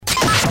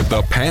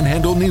the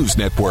Panhandle News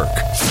Network.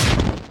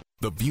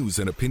 The views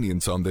and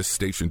opinions on this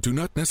station do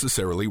not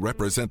necessarily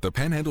represent the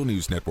Panhandle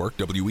News Network,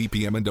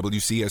 WEPM and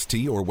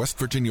WCST, or West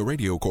Virginia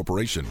Radio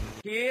Corporation.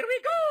 Here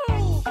we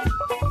go!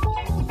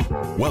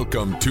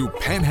 Welcome to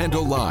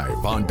Panhandle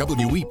Live on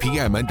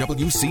WEPM and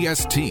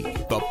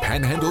WCST, the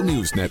Panhandle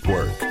News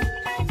Network.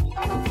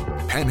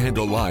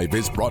 Panhandle Live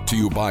is brought to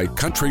you by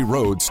Country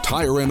Roads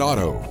Tire and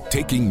Auto,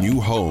 taking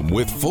you home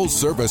with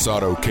full-service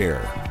auto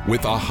care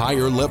with a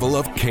higher level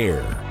of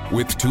care.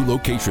 With 2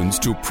 locations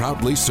to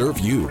proudly serve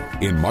you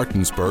in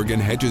Martinsburg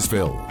and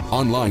Hedgesville.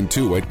 Online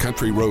too at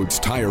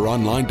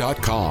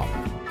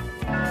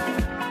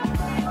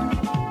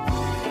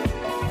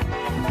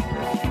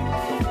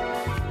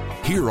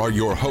CountryRoadsTireOnline.com. Here are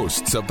your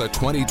hosts of the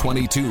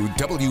 2022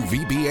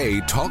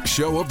 WVBA Talk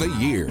Show of the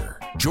Year,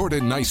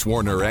 Jordan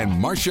Nicewarner and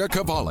Marsha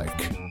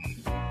Chwalik.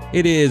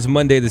 It is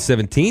Monday the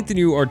 17th, and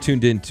you are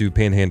tuned in to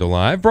Panhandle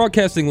Live,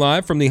 broadcasting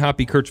live from the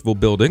Hoppy Kirchville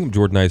building. I'm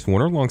Jordan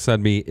Nicewarner. Alongside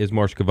me is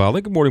Marsha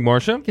Chwalik. Good morning,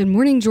 Marsha. Good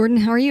morning, Jordan.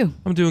 How are you?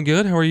 I'm doing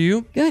good. How are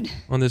you? Good.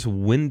 On this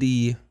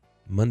windy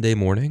Monday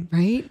morning.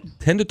 Right.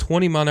 10 to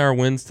 20 mile-an-hour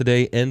winds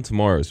today and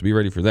tomorrow, so be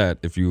ready for that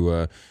if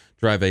you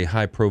drive a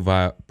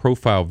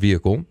high-profile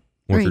vehicle,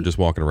 or if you're just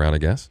walking around, I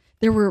guess.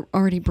 There were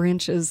already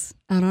branches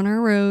out on our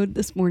road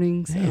this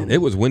morning. So. Man,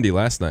 it was windy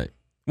last night.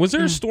 Was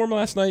there a storm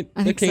last night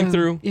that came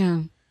through?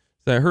 Yeah.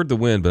 So I heard the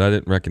wind, but I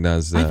didn't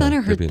recognize. I thought I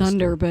heard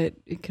thunder, but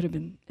it could have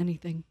been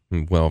anything.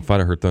 Well, if I'd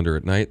have heard thunder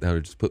at night, that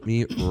would just put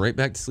me right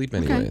back to sleep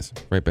anyways.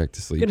 Okay. Right back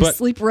to sleep. Gonna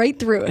sleep right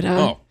through it,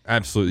 huh? Oh,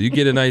 absolutely. You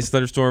get a nice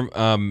thunderstorm.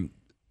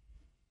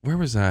 Where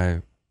was I?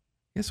 I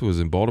guess it was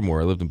in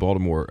Baltimore. I lived in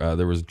Baltimore.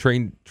 There was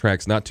train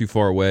tracks not too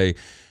far away.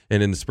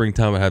 And in the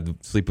springtime, I'd have to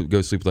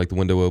go sleep with like the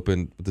window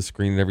open with the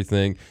screen and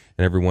everything.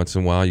 And every once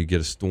in a while, you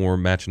get a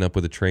storm matching up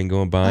with a train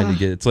going by.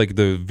 And it's like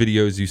the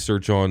videos you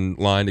search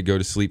online to go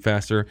to sleep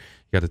faster.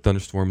 You got a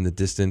thunderstorm in the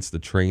distance, the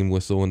train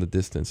whistle in the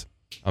distance.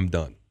 I'm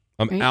done.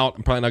 I'm out.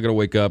 I'm probably not going to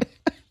wake up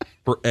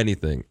for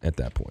anything at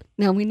that point.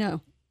 Now we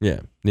know.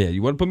 Yeah.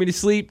 You want to put me to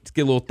sleep? Let's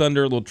get a little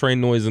thunder, a little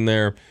train noise in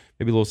there.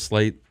 Maybe a little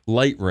slight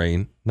light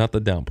rain. Not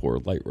the downpour,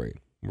 light rain.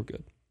 We're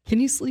good. Can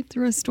you sleep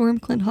through a storm,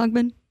 Clint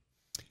Hogbin?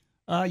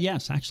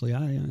 Yes, actually,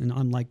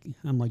 I'm like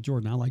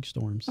Jordan. I like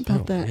storms. How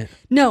about that? Man.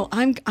 No,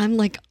 I'm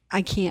like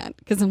I can't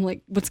because I'm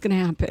like, what's going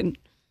to happen?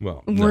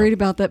 Well, I'm worried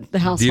about the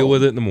household. Deal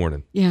with it in the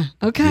morning. Yeah.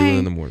 Okay. Deal with it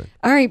in the morning.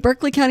 All right.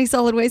 Berkeley County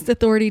Solid Waste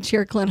Authority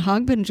Chair Clint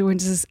Hogbin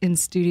joins us in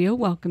studio.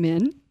 Welcome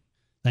in.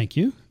 Thank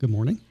you. Good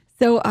morning.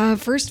 So,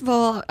 first of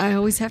all, I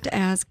always have to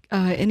ask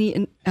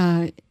any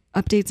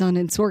updates on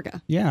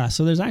Ensorga. Yeah.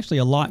 So there's actually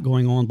a lot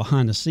going on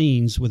behind the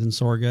scenes with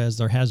Ensorga, as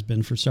there has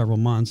been for several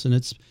months, and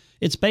it's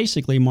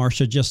basically,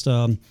 Marsha, just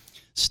a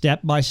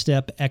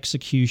step-by-step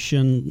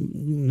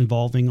execution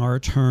involving our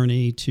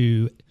attorney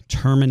to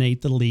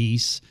terminate the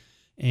lease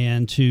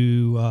and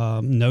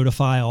to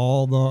notify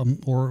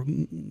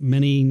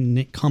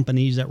many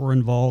companies that were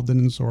involved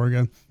in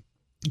Ensorga,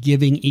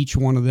 giving each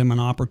one of them an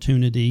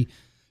opportunity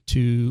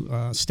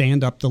to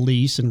stand up the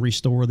lease and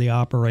restore the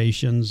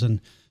operations. And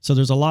so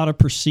there's a lot of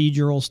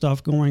procedural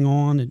stuff going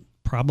on. It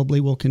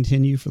probably will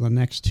continue for the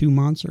next 2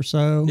 months or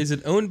so. Is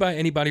it owned by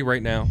anybody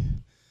right now?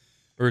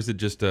 Or is it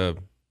just a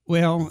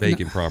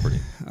vacant property?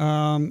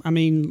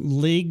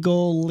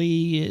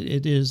 Legally,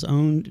 it is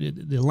owned.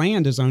 The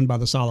land is owned by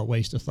the Solid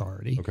Waste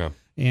Authority. Okay.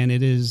 And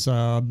it is,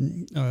 I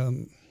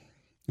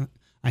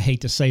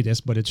hate to say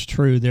this, but it's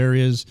true. There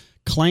is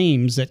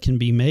claims that can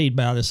be made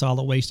by the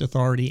Solid Waste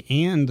Authority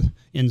and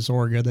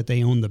Ensorga that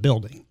they own the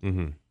building.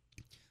 Mm-hmm.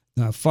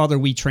 The farther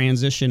we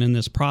transition in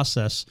this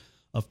process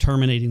of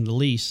terminating the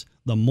lease,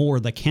 the more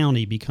the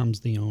county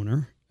becomes the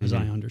owner, as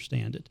I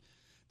understand it.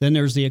 Then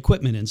there's the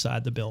equipment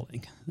inside the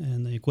building,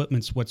 and the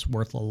equipment's what's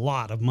worth a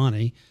lot of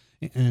money,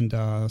 and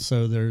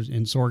so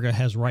Ensorga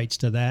has rights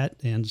to that,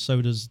 and so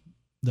does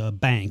the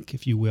bank,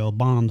 if you will,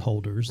 bond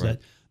holders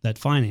that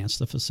finance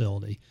the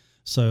facility.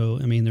 So,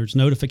 there's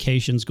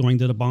notifications going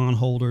to the bond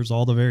holders,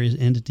 all the various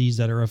entities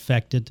that are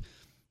affected,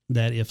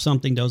 that if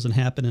something doesn't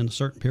happen in a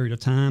certain period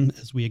of time,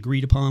 as we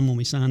agreed upon when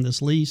we signed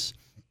this lease,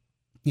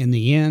 in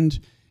the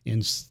end,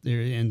 in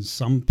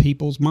some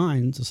people's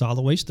minds, the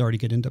Solid Waste Authority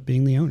could end up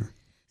being the owner.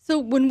 So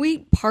when we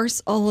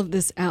parse all of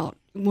this out,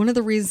 one of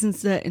the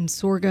reasons that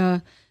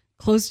Ensorga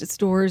closed its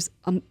doors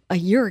a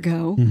year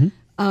ago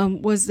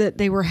was that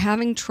they were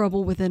having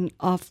trouble with an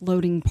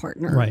offloading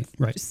partner,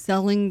 right.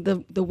 selling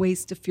the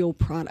waste to fuel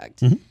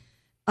product.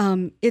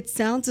 It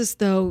sounds as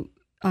though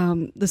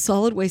the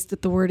Solid Waste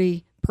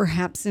Authority,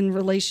 perhaps in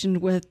relation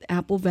with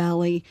Apple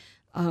Valley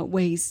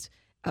Waste,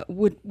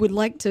 would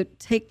like to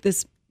take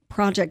this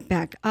project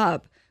back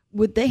up.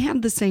 Would they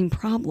have the same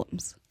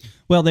problems?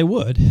 Well, they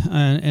would.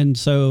 And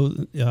so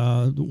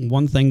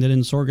one thing that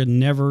Ensorga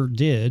never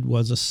did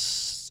was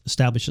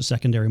establish a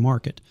secondary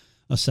market,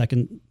 a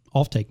second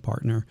offtake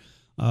partner.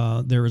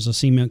 There is a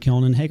cement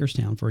kiln in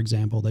Hagerstown, for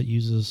example, that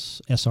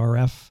uses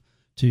SRF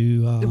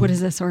to... what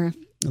is SRF?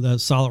 The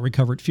solid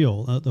recovered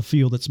fuel, the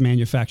fuel that's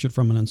manufactured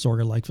from an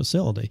Ensorga-like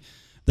facility.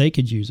 They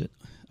could use it.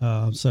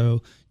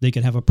 So they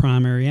could have a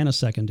primary and a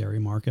secondary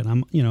market.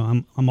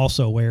 I'm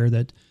also aware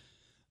that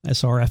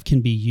SRF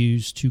can be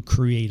used to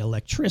create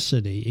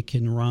electricity. It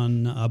can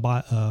run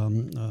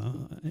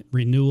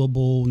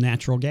renewable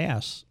natural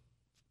gas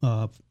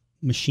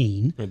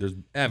machine. Right, there's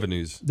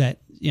avenues that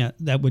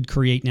would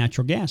create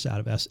natural gas out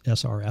of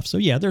SRF. So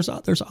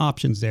there's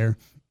options there.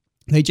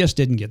 They just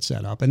didn't get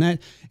set up, and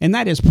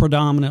that is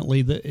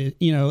predominantly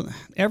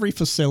every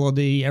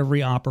facility,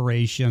 every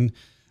operation,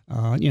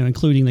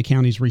 including the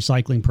county's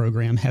recycling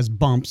program, has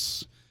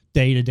bumps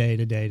day to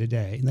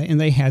day, and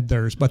they had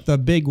theirs. But the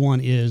big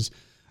one is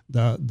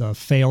the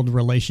failed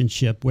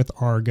relationship with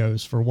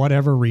Argos for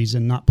whatever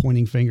reason. Not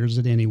pointing fingers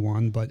at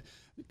anyone, but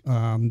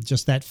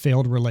just that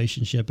failed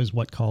relationship is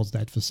what caused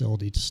that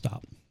facility to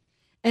stop.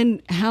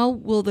 And how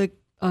will the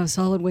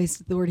Solid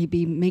Waste Authority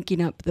be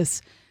making up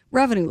this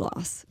revenue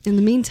loss in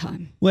the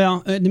meantime?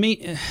 Well,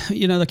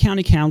 the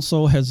county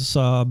council has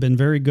been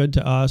very good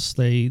to us.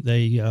 They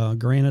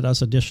granted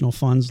us additional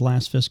funds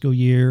last fiscal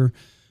year.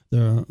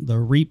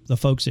 The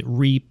folks at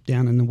REAP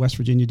down in the West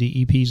Virginia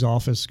DEP's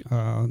office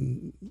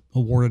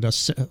awarded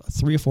us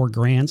 3 or 4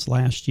 grants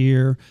last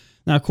year.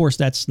 Now, of course,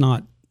 that's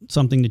not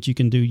something that you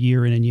can do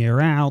year in and year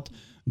out,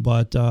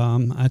 but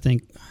I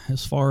think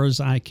as far as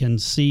I can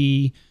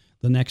see,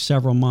 the next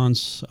several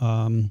months,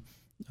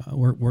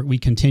 we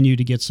continue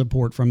to get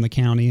support from the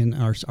county and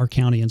our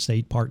county and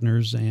state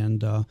partners,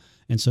 and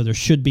so there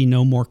should be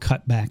no more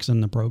cutbacks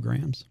in the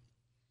programs.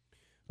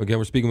 Again,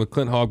 we're speaking with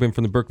Clint Hogbin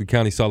from the Berkeley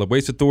County Solid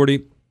Waste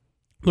Authority.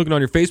 Looking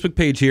on your Facebook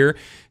page here, and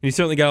you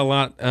certainly got a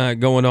lot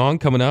going on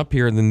coming up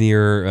here in the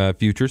near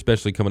future,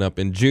 especially coming up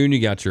in June.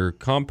 You got your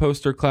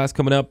composter class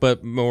coming up,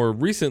 but more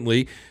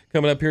recently,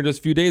 coming up here in just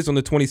a few days on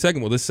the 22nd,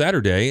 well, this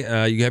Saturday,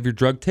 you have your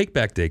Drug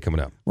Take-Back Day coming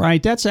up.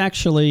 Right. That's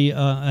actually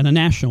a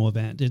national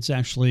event. It's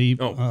actually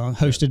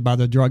hosted by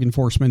the Drug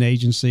Enforcement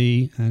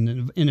Agency, and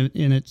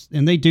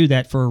they do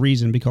that for a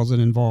reason, because it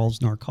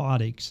involves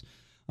narcotics.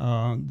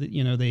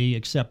 They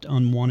accept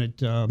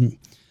unwanted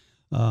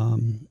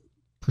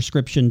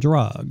prescription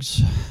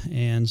drugs.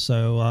 And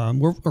so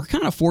we're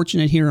kind of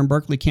fortunate here in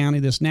Berkeley County.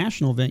 This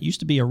national event used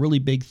to be a really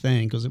big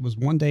thing because it was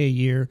one day a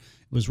year.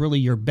 It was really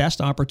your best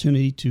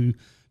opportunity to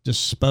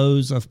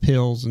dispose of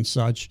pills and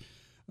such.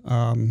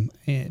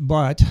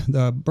 But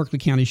the Berkeley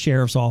County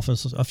Sheriff's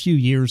Office a few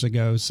years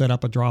ago set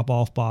up a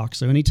drop-off box.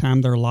 So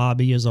anytime their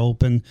lobby is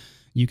open,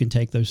 you can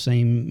take those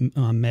same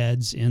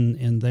meds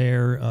in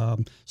there.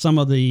 Some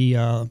of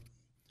the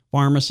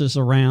pharmacists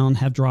around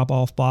have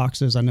drop-off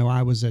boxes. I know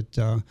I was at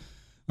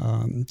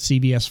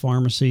CVS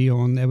Pharmacy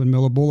on Edwin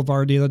Miller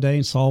Boulevard the other day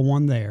and saw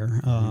one there.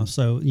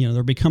 So,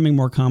 they're becoming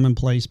more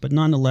commonplace, but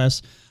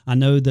nonetheless, I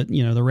know that,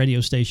 the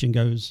radio station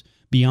goes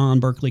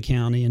beyond Berkeley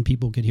County and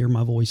people could hear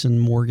my voice in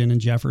Morgan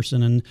and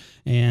Jefferson.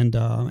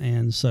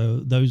 And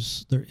so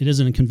it is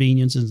an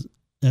inconvenience as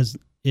it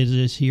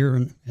is here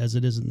and as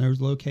it is in those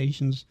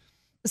locations.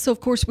 So,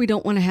 of course, we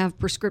don't want to have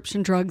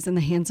prescription drugs in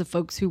the hands of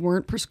folks who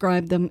weren't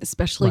prescribed them,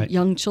 especially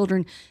young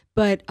children.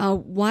 But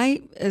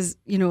why, as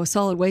a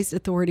solid waste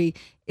authority,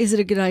 is it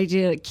a good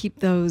idea to keep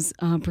those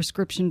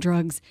prescription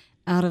drugs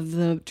out of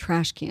the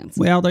trash cans?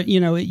 Well, it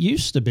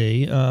used to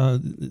be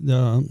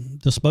the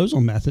disposal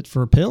method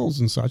for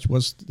pills and such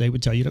was they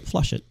would tell you to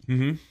flush it.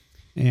 Mm-hmm.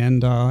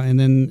 And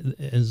then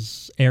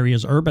as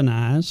areas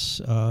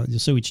urbanize, the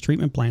sewage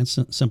treatment plants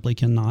simply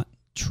cannot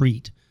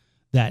treat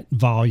that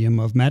volume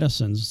of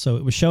medicines. So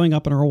it was showing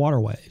up in our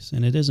waterways,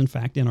 and it is in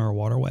fact in our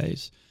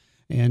waterways.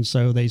 And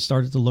so they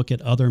started to look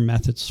at other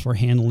methods for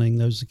handling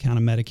those kind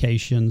of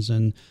medications,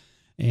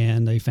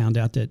 and they found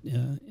out that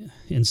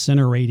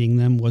incinerating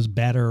them was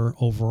better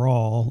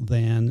overall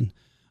than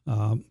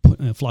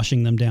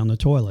flushing them down the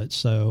toilet.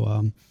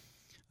 So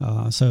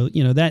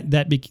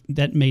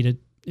that made it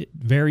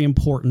very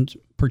important,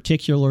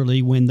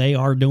 particularly when they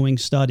are doing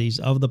studies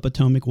of the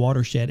Potomac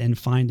watershed and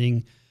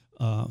finding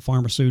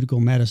pharmaceutical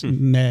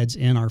meds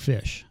in our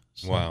fish.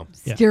 So, wow.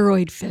 Yeah.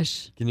 Steroid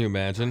fish. Can you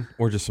imagine?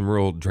 Or just some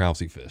real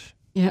drowsy fish.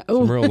 Yeah.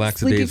 Some real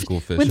lackadaisical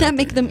fish. Wouldn't that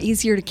make them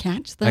easier to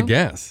catch, though? I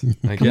guess.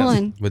 Come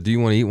on. But do you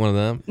want to eat one of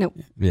them? Nope.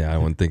 Yeah, I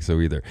wouldn't think so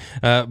either.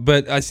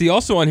 But I see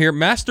also on here,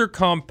 Master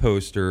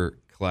Composter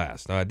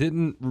class. Now, I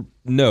didn't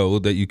know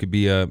that you could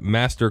be a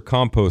Master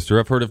Composter.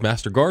 I've heard of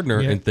Master Gardener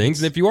and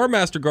things. And if you are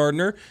Master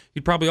Gardener,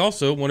 you'd probably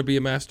also want to be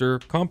a Master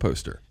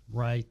Composter.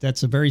 Right.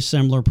 That's a very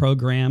similar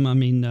program. I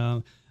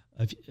mean,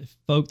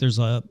 there's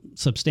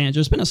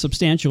been a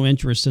substantial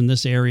interest in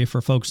this area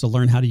for folks to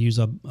learn how to use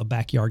a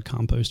backyard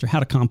composter, how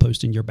to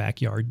compost in your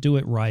backyard, do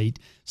it right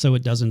so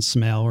it doesn't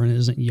smell or it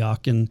isn't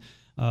yuck.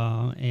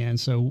 And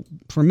so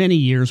for many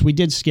years, we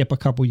did skip a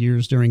couple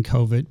years during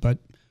COVID, but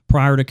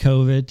prior to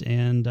COVID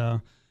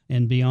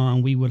and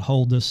beyond, we would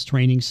hold this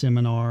training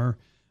seminar.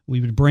 We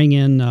would bring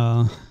in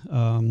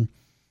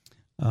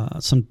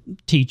some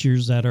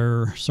teachers that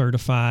are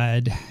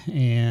certified,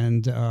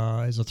 and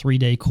it's a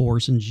 3-day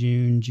course in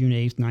June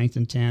 8th, 9th,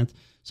 and 10th.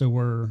 So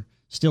we're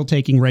still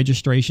taking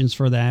registrations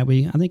for that.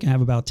 I think I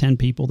have about 10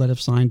 people that have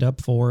signed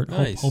up for it,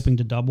 nice. Hoping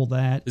to double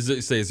that.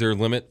 Is there a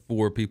limit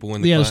for people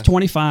in the class? Yeah, it's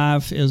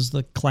 25 is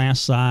the class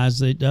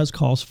size. It does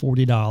cost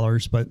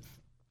 $40, but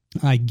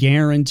I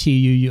guarantee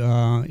you,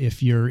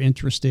 if you're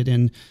interested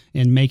in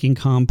making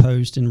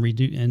compost and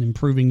and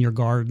improving your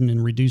garden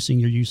and reducing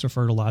your use of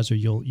fertilizer,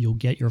 you'll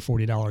get your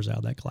 $40 out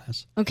of that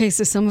class. Okay,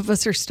 so some of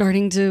us are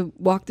starting to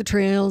walk the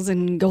trails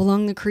and go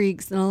along the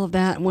creeks and all of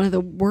that. And one of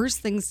the worst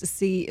things to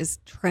see is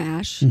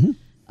trash,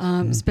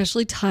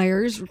 especially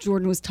tires.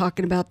 Jordan was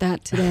talking about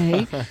that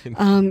today.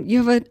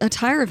 You have a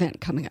tire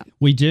event coming up.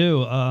 We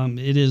do.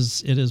 It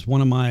is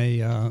one of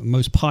my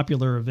most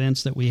popular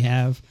events that we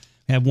have.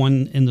 Have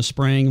one in the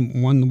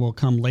spring, one will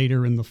come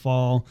later in the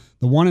fall.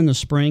 The one in the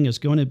spring is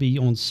going to be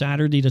on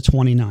Saturday the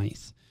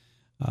 29th.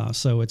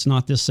 So it's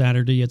not this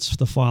Saturday, it's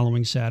the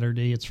following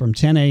Saturday. It's from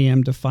 10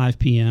 a.m. to 5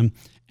 p.m.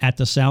 at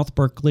the South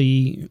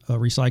Berkeley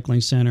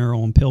Recycling Center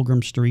on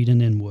Pilgrim Street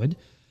in Inwood.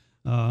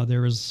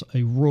 There is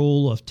a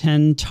rule of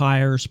 10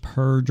 tires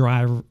per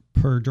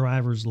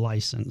driver's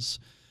license.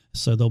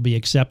 So they'll be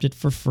accepted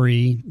for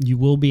free. You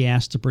will be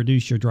asked to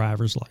produce your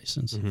driver's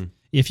license. Mm-hmm.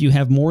 If you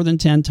have more than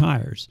 10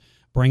 tires,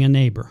 bring a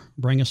neighbor,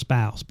 bring a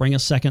spouse, bring a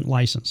second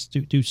license.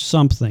 Do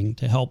something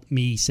to help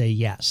me say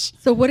yes.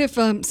 So what if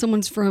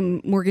someone's from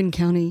Morgan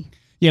County?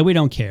 Yeah, we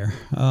don't care.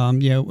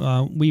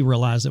 We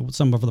realize that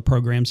some of the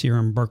programs here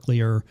in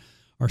Berkeley are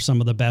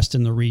some of the best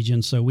in the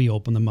region, so we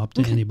open them up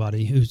to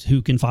anybody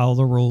who can follow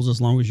the rules as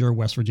long as you're a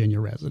West Virginia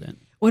resident.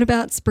 What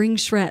about Spring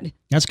Shred?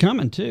 That's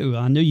coming too.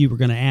 I knew you were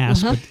going to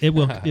ask, but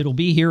it'll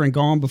be here and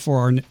gone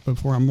before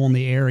I'm on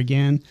the air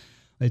again.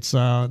 It's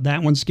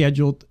that one's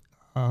scheduled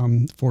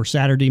for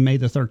Saturday, May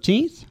the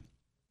 13th,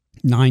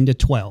 9 to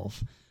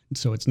 12.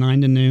 So it's 9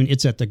 to noon.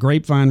 It's at the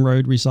Grapevine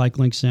Road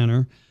Recycling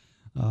Center.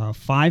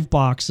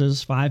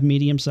 5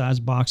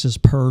 medium-sized boxes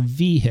per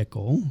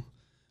vehicle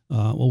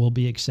will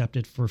be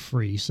accepted for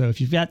free. So if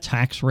you've got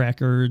tax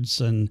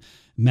records and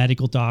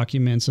medical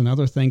documents and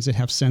other things that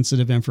have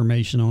sensitive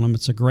information on them,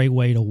 it's a great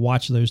way to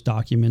watch those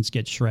documents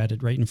get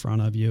shredded right in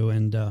front of you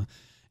and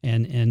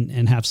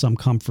have some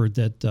comfort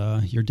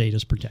that your data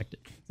is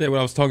protected. Yeah, when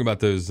I was talking about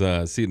those,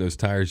 seeing those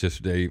tires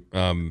yesterday,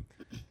 I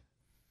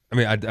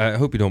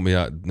hope you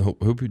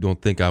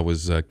don't think I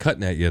was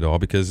cutting at you at all,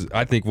 because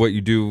I think what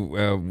you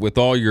do with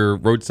all your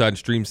roadside and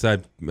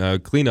streamside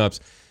cleanups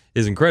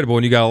is incredible,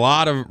 and you got a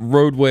lot of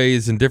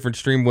roadways and different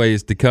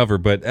streamways to cover.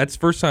 But that's the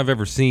first time I've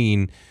ever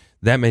seen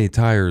that many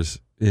tires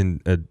in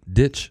a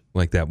ditch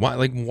like that.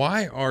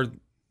 Why are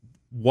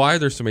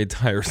there so many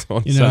tires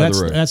on the side of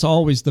the road? That's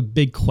always the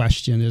big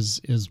question is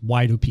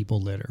why do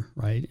people litter,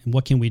 right? And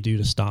what can we do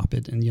to stop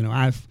it? And,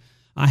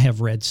 I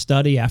have read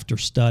study after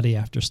study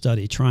after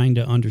study trying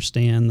to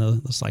understand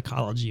the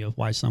psychology of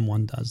why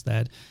someone does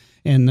that.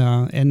 And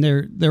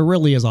there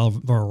really is a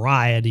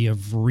variety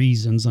of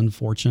reasons,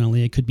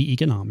 unfortunately. It could be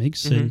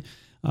economics. Mm-hmm.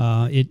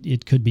 And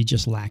it could be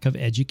just lack of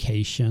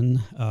education.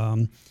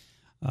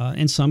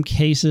 In some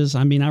cases,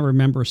 I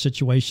remember a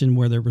situation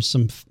where there was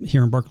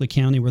here in Berkeley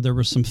County where there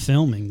was some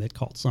filming that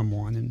caught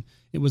someone, and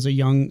it was a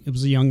young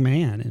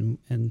man,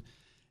 and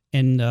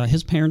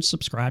his parents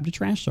subscribed to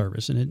trash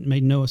service, and it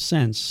made no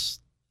sense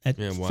at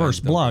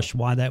first blush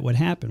why that would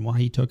happen, why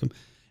he took him.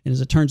 And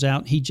as it turns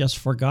out, he just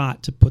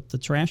forgot to put the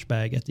trash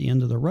bag at the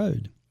end of the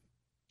road.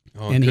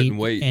 Oh, and couldn't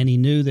wait. And he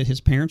knew that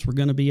his parents were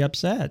going to be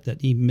upset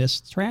that he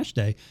missed trash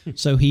day.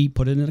 So he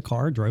put it in a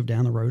car, drove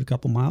down the road a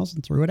couple miles,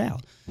 and threw it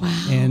out.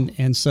 Wow.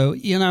 And so,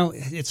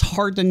 it's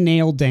hard to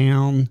nail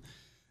down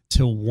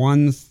to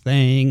one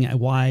thing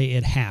why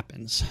it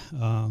happens.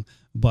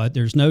 But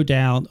there's no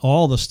doubt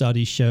all the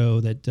studies show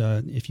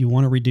that if you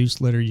want to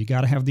reduce litter, you got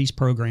to have these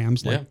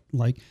programs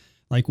like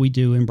we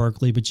do in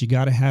Berkeley, but you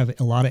got to have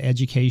a lot of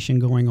education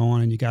going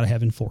on, and you got to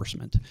have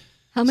enforcement.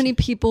 How many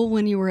people,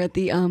 when you were at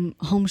the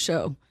home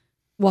show,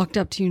 walked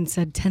up to you and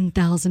said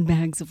 10,000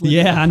 bags of litter?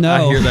 Yeah, I know.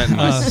 I hear that in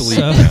my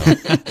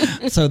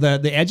sleep. So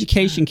the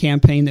education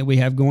campaign that we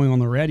have going on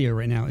the radio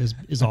right now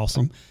is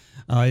awesome.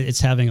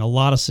 It's having a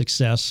lot of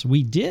success.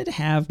 We did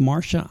have,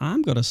 Marsha,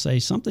 I'm going to say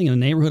something in the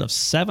neighborhood of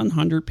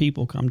 700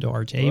 people come to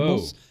our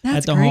tables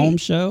at the home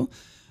show.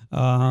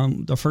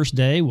 The first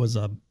day was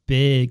a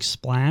big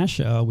splash.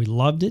 We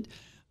loved it.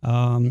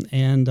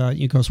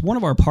 Because one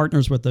of our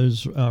partners with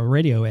those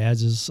radio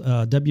ads is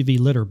WV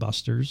Litter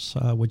Busters,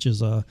 which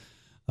is a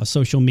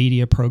social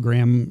media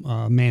program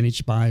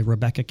managed by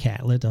Rebecca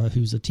Catlett,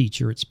 who's a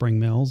teacher at Spring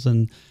Mills,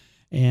 and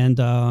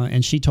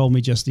she told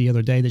me just the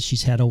other day that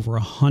she's had over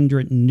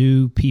 100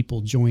 new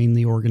people join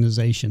the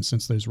organization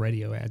since those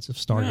radio ads have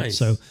started. Nice.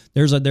 So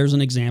there's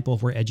an example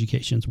of where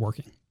education's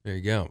working. There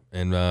you go.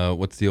 And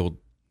what's the old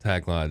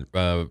tagline?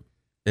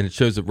 And it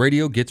shows that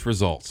radio gets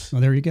results. Oh,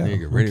 there you go.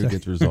 Radio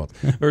gets results.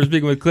 We're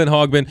speaking with Clint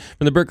Hogbin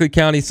from the Berkeley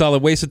County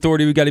Solid Waste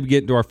Authority. We've got to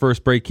get into our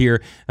first break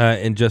here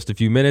in just a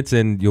few minutes,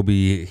 and you'll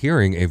be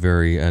hearing a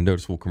very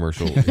noticeable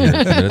commercial here in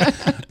a few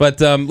minutes. But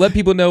let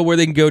people know where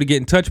they can go to get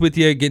in touch with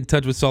you, get in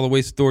touch with Solid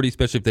Waste Authority,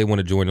 especially if they want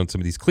to join on some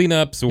of these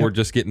cleanups or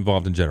just get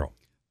involved in general.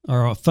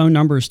 Our phone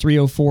number is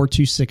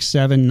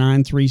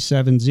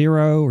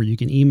 304-267-9370, or you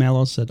can email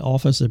us at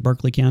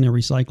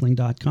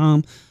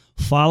office@berkeleycountyrecycling.com.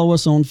 Follow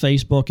us on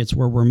Facebook. It's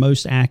where we're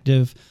most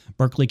active,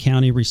 Berkeley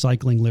County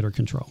Recycling Litter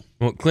Control.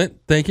 Well, Clint,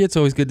 thank you. It's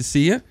always good to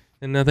see you.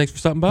 And thanks for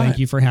stopping by. Thank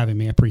you for having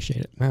me. I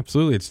appreciate it.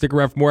 Absolutely. And stick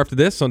around for more after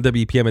this on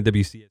WPM and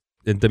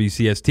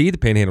WCST, the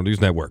Panhandle News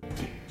Network.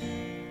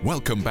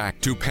 Welcome back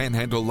to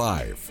Panhandle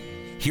Live.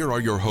 Here are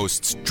your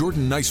hosts,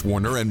 Jordan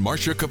Nicewarner and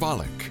Marsha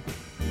Chwalik.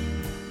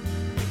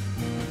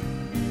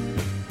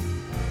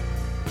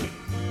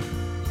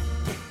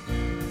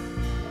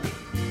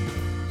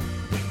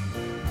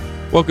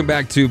 Welcome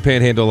back to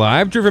Panhandle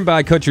Live, driven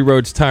by Country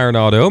Roads Tire and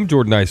Auto. I'm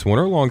Jordan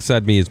Nicewarner.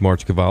 Alongside me is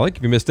Marsha Chwalik.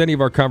 If you missed any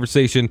of our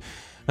conversation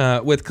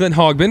with Clint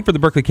Hogbin for the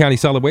Berkeley County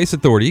Solid Waste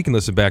Authority, you can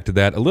listen back to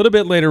that a little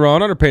bit later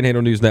on our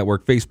Panhandle News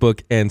Network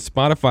Facebook and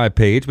Spotify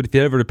page. But if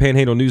you head over to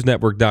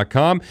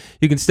panhandlenewsnetwork.com,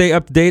 you can stay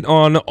up to date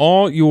on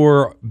all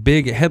your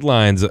big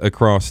headlines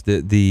across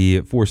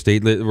the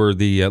four-state or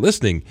the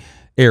listening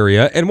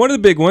area. And one of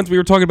the big ones, we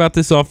were talking about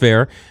this off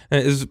air,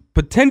 is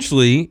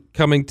potentially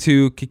coming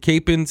to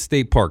Kakapen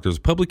State Park. There's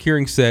a public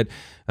hearing set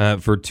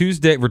for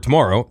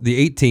tomorrow,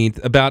 the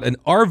 18th, about an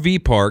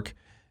RV park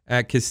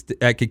at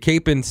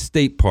Kakapen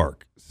State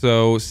Park.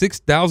 So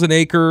 6,000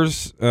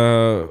 acres.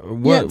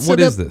 What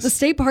is this? The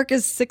state park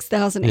is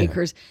 6,000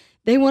 acres.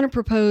 They want to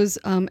propose,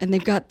 and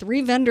they've got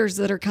 3 vendors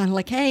that are kind of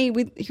like, hey,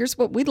 here's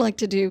what we'd like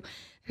to do,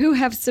 who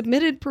have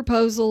submitted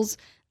proposals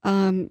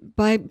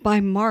by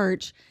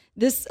March.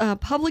 This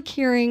public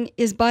hearing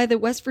is by the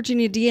West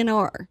Virginia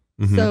DNR.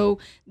 Mm-hmm. So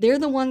they're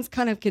the ones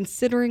kind of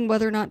considering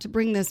whether or not to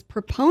bring this.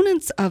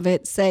 Proponents of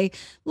it say,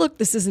 look,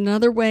 this is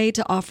another way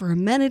to offer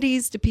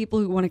amenities to people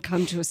who want to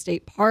come to a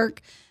state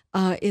park.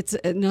 It's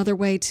another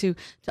way to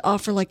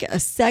offer like a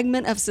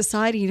segment of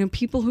society,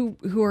 people who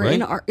are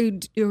right.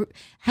 who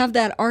have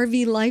that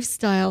RV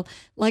lifestyle,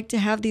 like to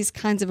have these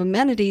kinds of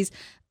amenities.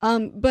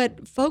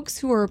 But folks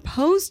who are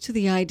opposed to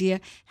the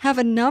idea have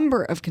a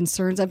number of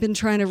concerns. I've been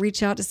trying to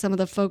reach out to some of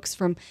the folks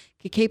from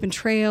Kakapen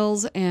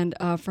Trails and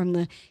from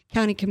the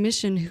county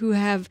commission who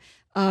have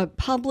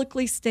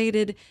publicly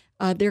stated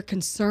their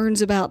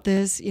concerns about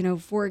this.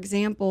 For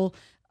example,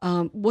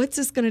 what's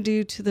this going to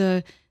do to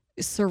the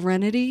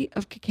serenity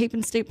of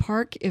Kakapen State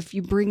Park if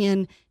you bring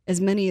in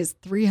as many as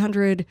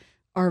 300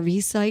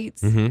 RV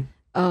sites?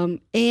 Mm-hmm.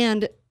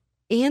 And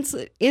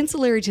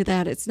ancillary to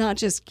that, it's not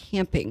just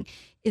camping.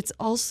 It's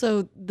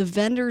also the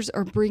vendors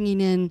are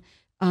bringing in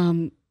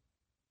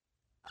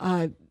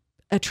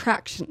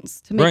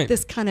attractions to make right.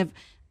 this kind of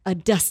a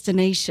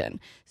destination.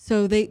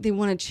 So they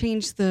want to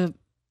change the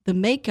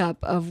makeup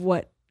of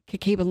what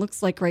Kakapen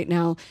looks like right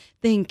now.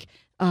 Think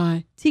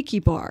tiki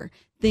bar,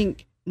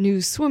 think new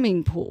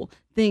swimming pool,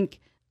 think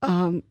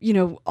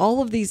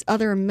all of these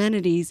other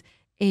amenities.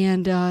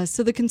 And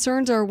so the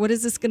concerns are, what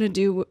is this going to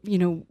do,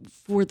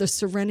 for the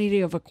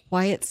serenity of a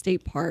quiet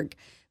state park?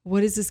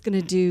 What is this going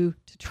to do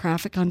to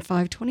traffic on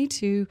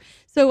 522?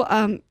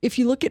 So if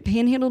you look at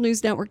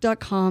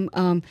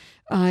panhandlenewsnetwork.com,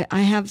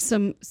 I have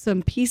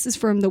some pieces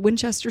from the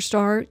Winchester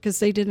Star because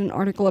they did an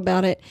article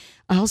about it.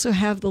 I also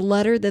have the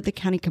letter that the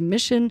county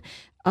commission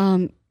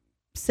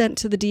sent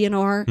to the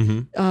DNR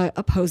mm-hmm.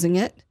 Opposing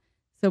it.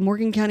 So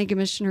Morgan County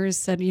commissioners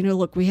said,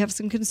 look, we have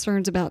some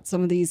concerns about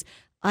some of these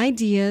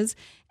ideas.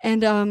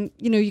 And,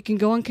 you can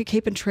go on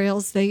Kakapen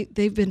Trails.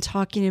 They've been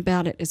talking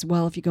about it as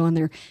well. If you go on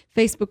their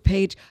Facebook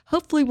page,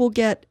 hopefully we'll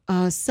get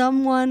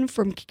someone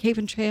from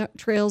Kakapen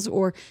Trails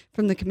or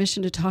from the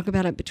commission to talk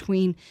about it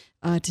between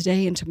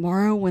today and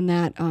tomorrow when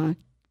that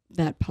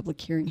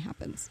public hearing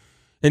happens.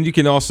 And you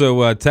can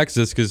also text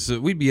us because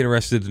we'd be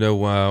interested to know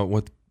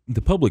what the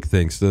public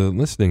thinks, the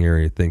listening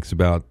area thinks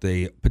about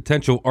the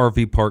potential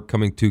RV park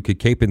coming to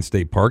Kakapen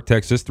State Park.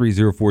 Text us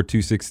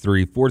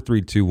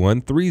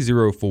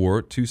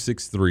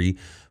 304-263-4321,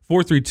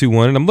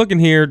 304-263-4321. And I'm looking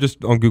here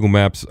just on Google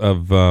Maps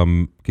of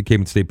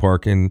Kakapen State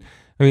Park. And,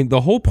 I mean,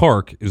 the whole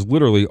park is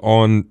literally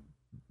on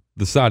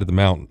the side of the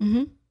mountain,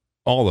 mm-hmm.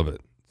 all of it.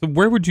 So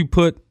where would you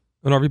put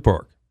an RV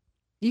park?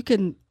 You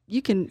can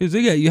you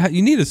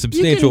need a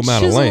substantial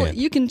amount of land.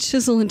 You can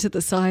chisel into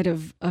the side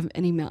of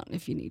any mountain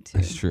if you need to.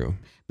 That's true.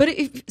 But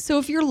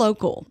if you're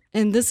local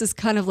and this is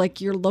kind of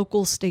like your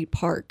local state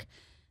park,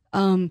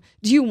 do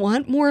you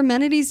want more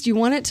amenities? Do you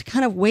want it to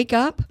kind of wake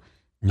up?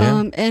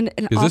 Yeah. And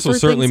because this will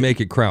certainly make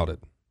it crowded.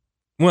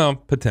 Well,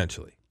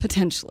 potentially.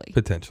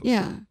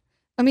 Yeah.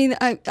 I mean,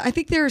 I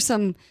think there are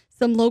some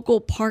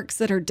local parks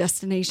that are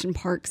destination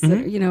parks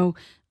mm-hmm. that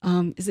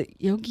are, is it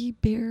Yogi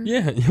Bear?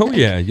 Yeah. Oh,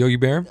 yeah. Yogi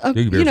Bear.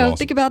 Yogi Bear's awesome.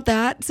 Think about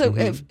that. So,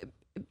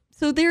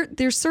 mm-hmm.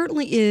 There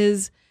certainly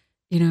is,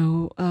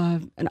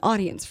 an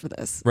audience for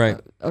this,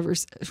 right? A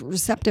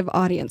receptive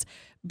audience.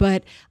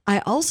 But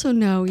I also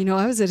know,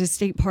 I was at a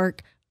state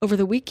park over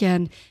the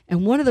weekend,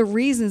 and one of the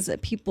reasons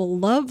that people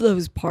love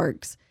those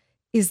parks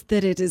is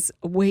that it is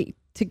a way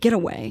to get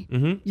away.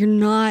 Mm-hmm. You're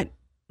not,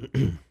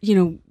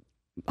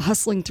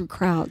 hustling through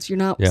crowds. You're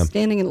not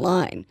standing in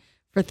line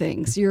for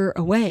things. You're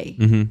away.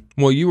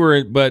 Mm-hmm.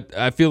 Well, but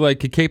I feel like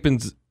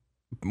Kakapen's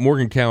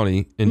Morgan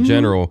County in mm-hmm.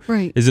 general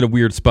is in a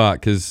weird spot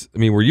because,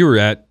 where you were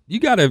at,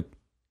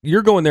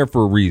 you're going there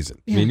for a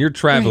reason. Yeah. You're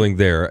traveling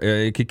there.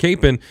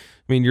 Kakapen,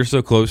 you're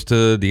so close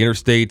to the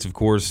interstates, of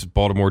course,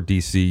 Baltimore,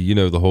 D.C.,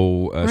 the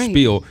whole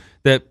spiel,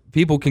 that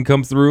people can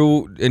come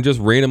through and just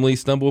randomly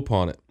stumble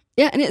upon it.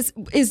 Yeah, and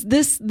is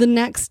this the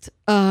next,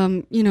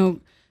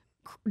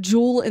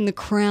 jewel in the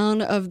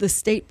crown of the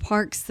state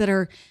parks that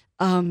are,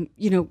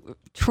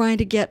 trying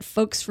to get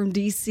folks from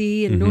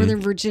D.C. and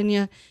Northern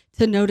Virginia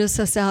to notice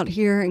us out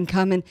here and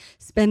come and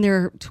spend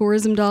their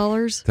tourism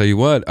dollars? Tell you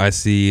what, I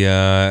see.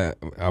 I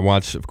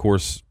watch, of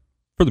course,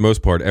 for the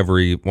most part,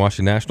 every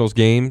Washington Nationals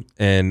game,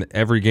 and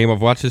every game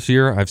I've watched this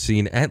year, I've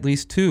seen at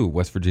least 2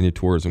 West Virginia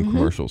tourism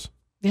commercials.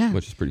 Yeah,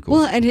 which is pretty cool.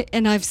 Well,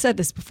 and I've said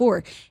this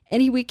before.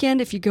 Any weekend,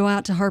 if you go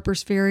out to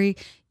Harper's Ferry,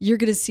 you're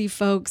going to see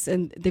folks,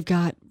 and they've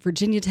got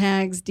Virginia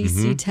tags,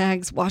 D.C.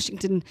 tags,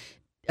 Maryland,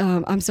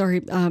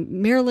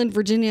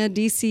 Virginia,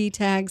 D.C.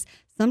 tags,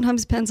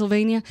 sometimes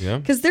Pennsylvania,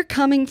 because they're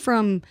coming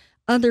from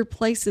other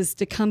places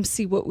to come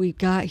see what we've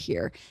got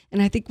here.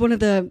 And I think one of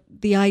the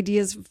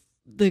ideas,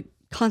 the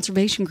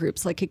conservation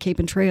groups like Cape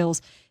and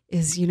Trails,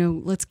 is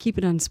let's keep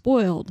it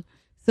unspoiled.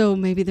 So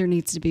maybe there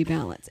needs to be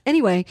balance.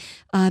 Anyway,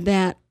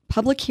 that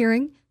public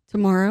hearing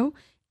tomorrow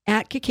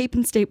at Cape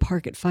State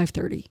Park at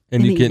 5:30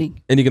 in the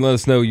evening. And you can let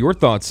us know your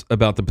thoughts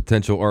about the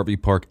potential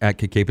RV park at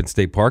Cape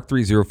State Park.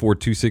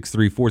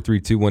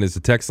 304-263-4321 is the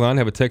text line.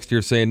 Have a text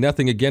here saying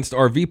nothing against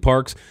RV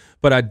parks,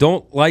 but I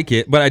don't like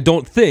it, but I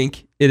don't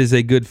think it is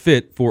a good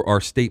fit for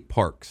our state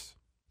parks.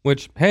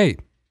 Which, hey,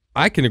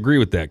 I can agree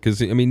with that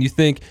because, you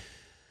think...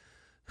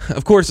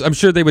 Of course, I'm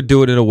sure they would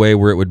do it in a way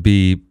where it would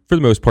be, for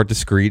the most part,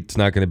 discreet. It's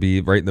not going to be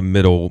right in the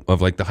middle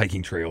of like the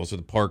hiking trails or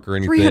the park or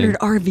anything. 300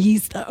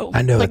 RVs, though.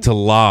 I know, that's a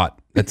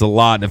lot. That's a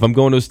lot. And if I'm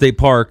going to a state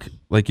park,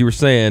 like you were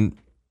saying,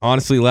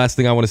 honestly, last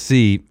thing I want to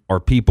see are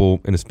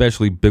people, and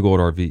especially big old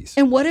RVs.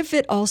 And what if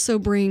it also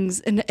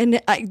brings,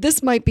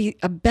 this might be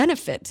a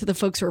benefit to the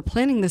folks who are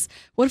planning this,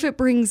 what if it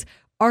brings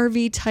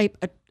RV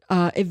type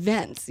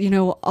events?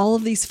 All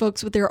of these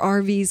folks with their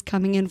RVs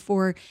coming in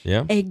for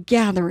a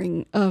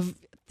gathering of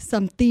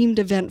some themed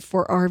event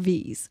for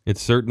RVs.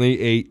 It's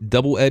certainly a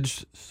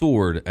double-edged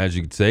sword, as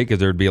you could say, because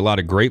there would be a lot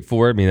of great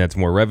for it. That's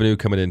more revenue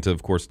coming into,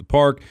 of course, the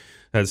park.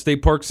 The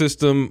state park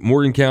system,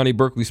 Morgan County,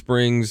 Berkeley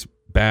Springs,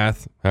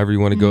 Bath, however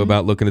you want to go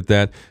about looking at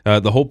that.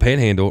 The whole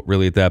Panhandle,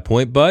 really, at that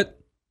point. But,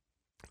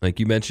 like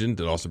you mentioned,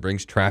 it also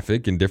brings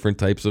traffic and different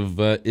types of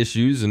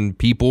issues and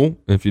people.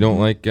 If you don't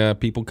like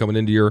people coming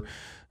into your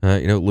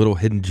little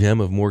hidden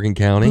gem of Morgan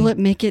County. Will it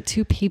make it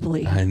too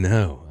peoply? I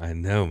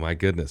know, my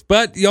goodness.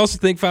 But you also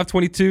think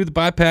 522, the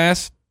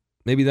bypass,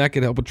 maybe that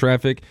could help with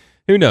traffic.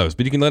 Who knows?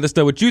 But you can let us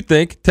know what you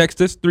think.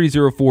 Text us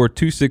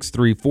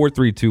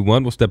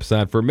 304-263-4321. We'll step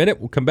aside for a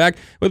minute. We'll come back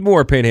with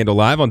more Panhandle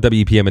Live on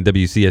WPM and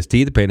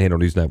WCST, the Panhandle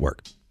News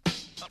Network.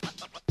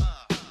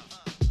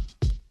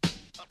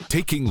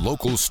 Taking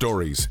local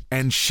stories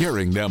and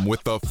sharing them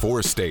with the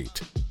four-state.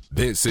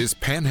 This is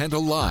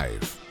Panhandle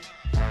Live,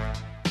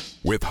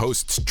 with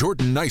hosts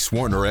Jordan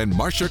Nicewarner and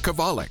Marsha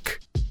Chwalik.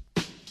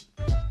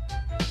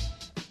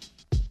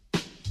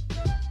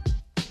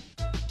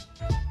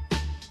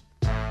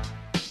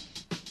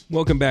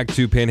 Welcome back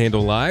to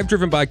Panhandle Live,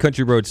 driven by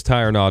Country Roads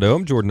Tire and Auto.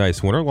 I'm Jordan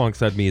Nicewarner.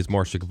 Alongside me is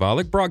Marsha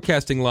Chwalik,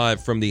 broadcasting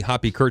live from the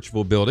Hoppy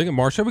Kirchville building. And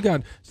Marsha, we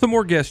got some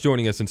more guests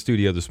joining us in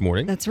studio this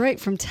morning. That's right.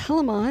 From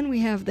Telamon, we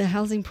have the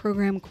Housing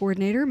Program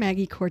Coordinator,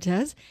 Maggie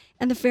Cortes,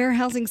 and the Fair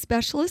Housing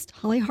Specialist,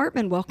 Holly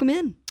Hartman. Welcome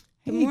in.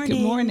 Good morning.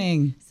 Good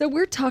morning. So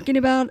we're talking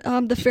about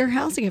the Fair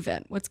Housing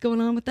event. What's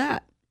going on with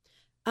that?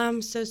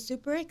 So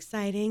super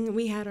exciting.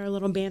 We had our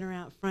little banner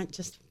out front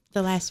just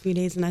the last few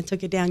days, and I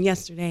took it down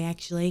yesterday,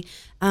 actually.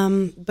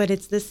 But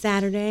it's this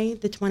Saturday,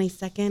 the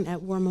 22nd,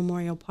 at War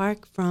Memorial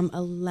Park from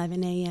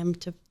 11 a.m.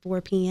 to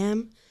 4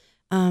 p.m.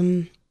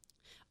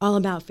 All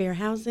about fair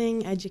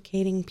housing,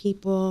 educating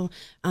people.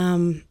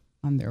 On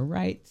their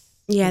rights.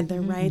 Yeah,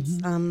 their rights.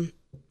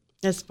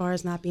 As far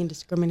as not being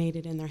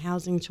discriminated in their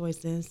housing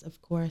choices, of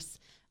course.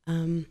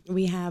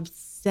 We have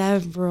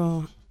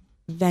several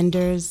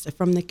vendors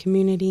from the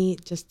community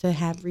just to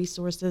have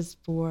resources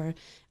for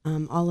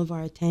all of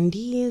our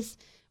attendees.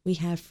 We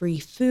have free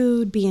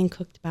food being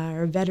cooked by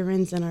our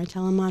veterans in our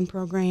Telamon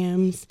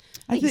programs.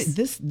 I think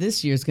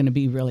this year is going to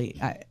be really,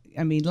 I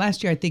mean,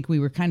 last year I think we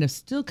were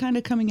still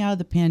coming out of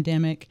the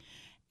pandemic,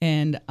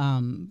 and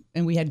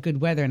we had good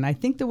weather, and I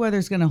think the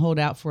weather's going to hold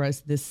out for us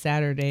this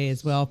Saturday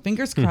as well.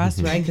 Fingers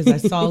crossed, right? Because I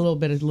saw a little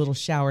bit of little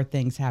shower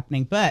things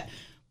happening, but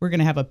we're going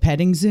to have a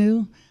petting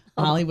zoo.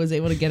 Holly was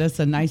able to get us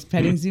a nice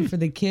petting zoo for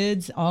the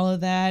kids, all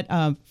of that,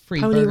 free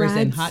pony burgers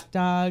rides. and hot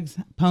dogs,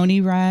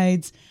 pony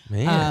rides.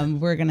 Man.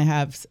 We're going to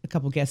have a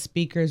couple guest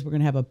speakers. We're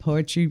going to have a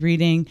poetry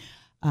reading.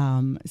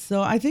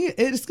 So I think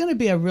it's going to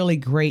be a really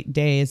great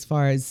day as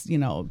far as,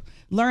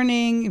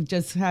 learning,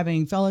 just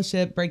having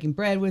fellowship, breaking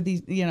bread with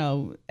these,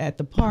 at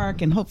the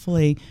park, and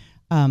hopefully,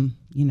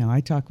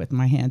 I talk with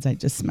my hands. I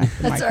just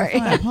smacked the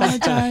microphone. I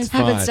apologize.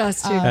 Happens to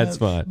us too. That's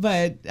fine.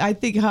 But I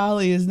think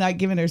Holly is not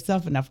giving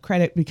herself enough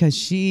credit because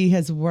she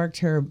has worked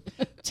her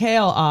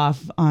tail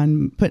off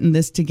on putting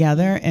this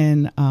together.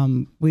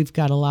 And we've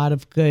got a lot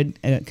of good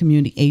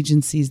community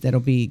agencies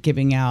that'll be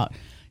giving out,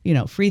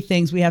 free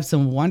things. We have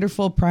some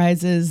wonderful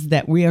prizes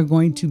that we are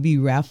going to be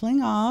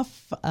raffling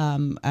off.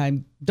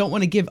 I don't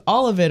want to give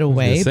all of it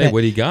away.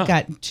 What do you got?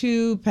 Got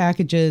 2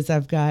 packages.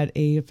 I've got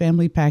a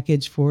family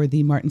package for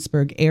the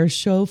Martinsburg Air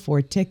Show,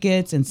 4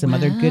 tickets and some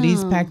other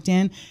goodies packed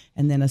in.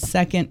 And then a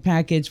second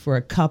package for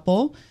a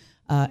couple,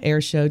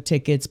 air show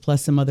tickets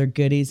plus some other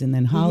goodies. And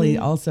then Holly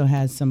also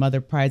has some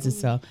other prizes.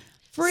 So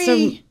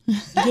free.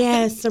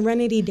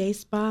 Serenity Day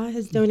Spa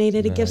has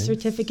donated a gift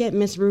certificate.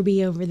 Miss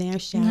Ruby over there,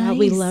 shout out.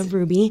 We love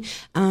Ruby.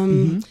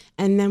 And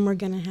then we're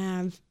going to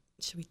have,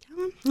 should we tell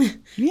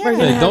them? Yeah. We're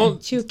going to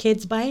have 2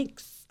 kids'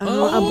 bikes, a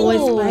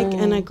boy's bike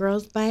and a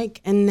girl's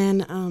bike. And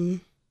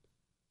then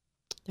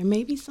there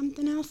may be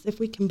something else if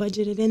we can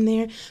budget it in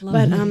there.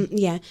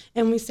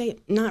 And we say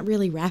not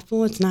really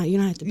raffle. It's not, you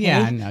don't have to pay.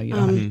 Yeah, no, you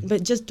don't.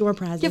 But just door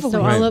prizes. Giveaway.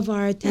 So all of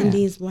our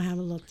attendees will have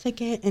a little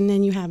ticket, and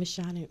then you have a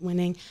shot at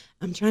winning.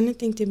 I'm trying to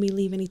think, did we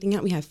leave anything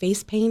out? We have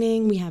face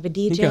painting. We have a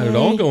DJ. You got it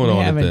all going on.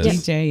 We have at a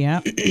this. DJ, yeah.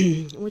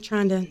 We're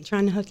trying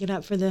to hook it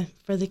up for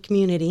the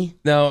community.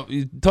 Now,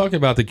 talking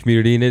about the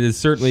community, and it is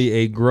certainly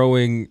a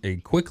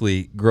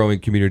quickly growing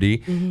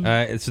community.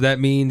 So that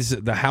means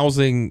the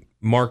housing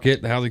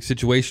market, the housing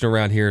situation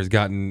around here has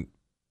gotten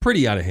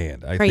pretty out of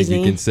hand. I think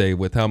you can say,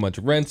 with how much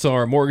rents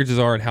are, mortgages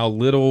are, and how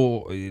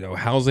little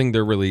housing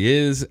there really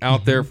is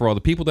out there for all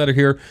the people that are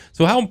here.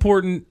 So how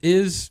important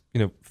is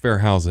fair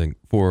housing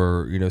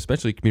for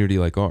especially a community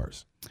like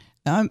ours?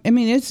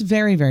 It's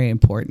very, very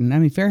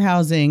important. Fair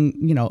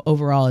housing,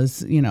 overall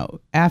is,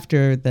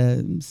 after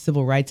the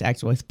Civil Rights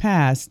Act was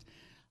passed,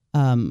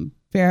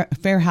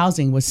 fair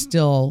housing was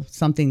still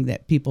something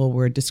that people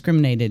were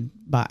discriminated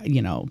by,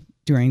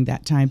 during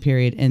that time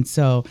period. And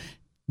so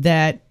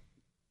that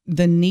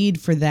the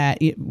need for that,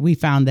 we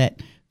found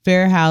that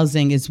fair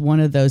housing is one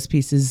of those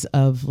pieces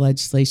of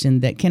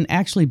legislation that can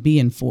actually be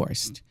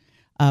enforced,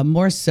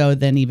 more so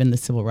than even the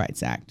Civil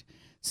Rights Act.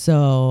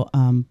 So,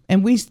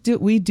 and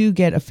we do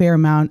get a fair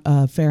amount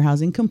of fair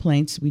housing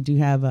complaints. We do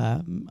have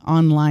a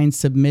online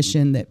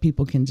submission that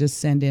people can just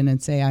send in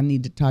and say, I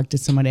need to talk to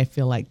somebody. I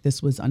feel like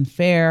this was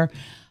unfair.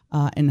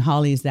 And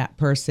Holly is that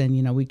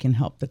person. We can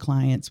help the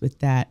clients with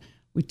that.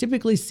 We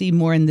typically see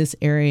more in this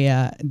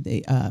area,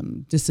 the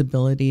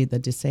disability, the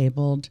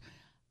disabled,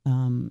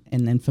 and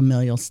then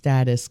familial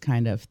status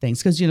kind of things.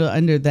 Because,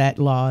 under that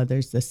law,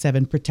 there's the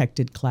 7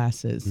 protected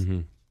classes.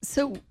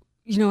 So,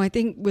 I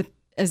think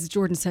as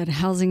Jordan said,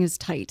 housing is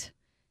tight.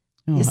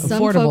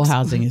 Affordable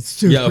housing is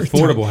super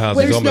affordable tight.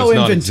 housing is There's almost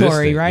no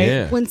inventory, right?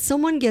 Yeah. When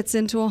someone gets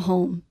into a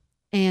home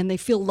and they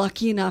feel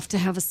lucky enough to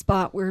have a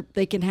spot where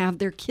they can have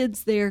their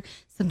kids there,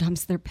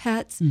 sometimes their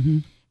pets,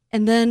 and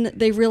then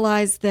they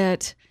realize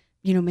that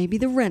maybe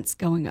the rent's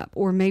going up,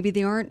 or maybe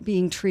they aren't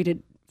being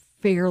treated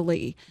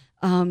fairly.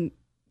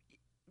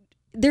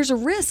 There's a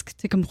risk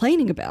to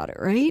complaining about it,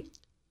 right?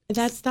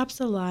 That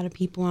stops a lot of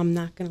people. I'm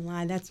not going to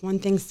lie. That's one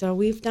thing. So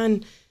we've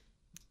done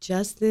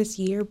just this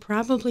year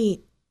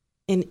probably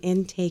an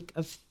intake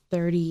of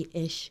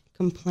 30-ish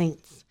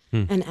complaints.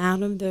 And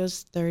out of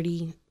those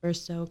 30 or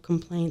so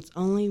complaints,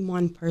 only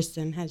one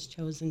person has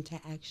chosen to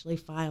actually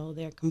file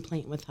their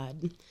complaint with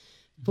HUD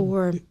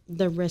for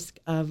the risk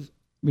of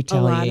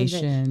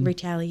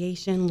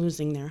retaliation,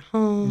 losing their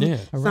home.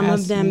 Some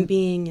of them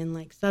being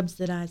in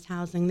subsidized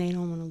housing. They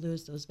don't want to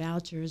lose those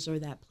vouchers or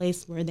that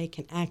place where they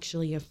can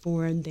actually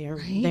afford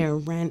their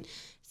rent.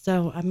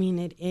 So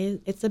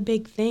it's a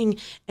big thing,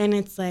 and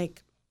it's I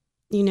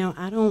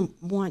don't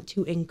want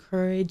to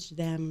encourage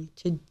them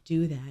to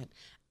do that.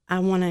 I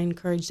want to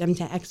encourage them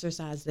to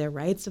exercise their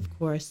rights, of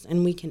course,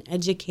 and we can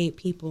educate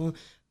people,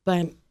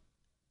 but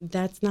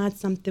that's not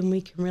something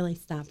we can really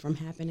stop from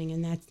happening,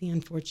 and that's the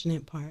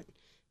unfortunate part.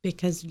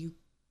 Because you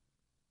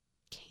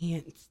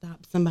can't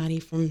stop somebody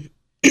from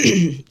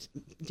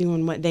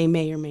doing what they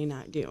may or may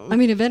not do.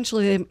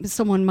 Eventually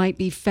someone might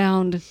be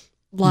found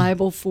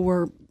liable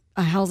for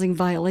a housing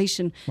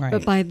violation,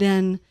 but by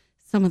then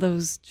some of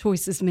those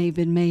choices may have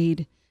been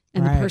made,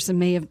 and the person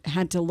may have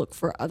had to look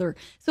for other.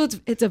 So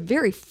it's a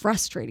very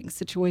frustrating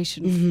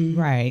situation.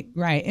 Right.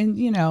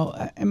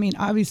 And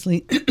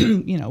obviously,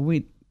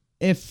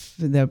 if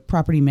the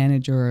property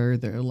manager or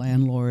the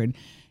landlord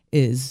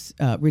is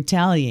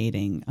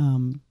retaliating,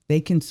 they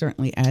can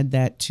certainly add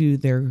that to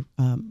their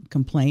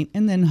complaint,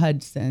 and then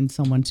HUD sends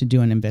someone to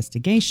do an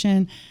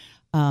investigation.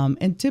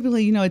 And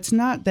typically, it's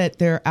not that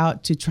they're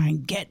out to try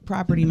and get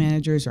property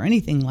managers or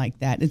anything like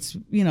that. It's,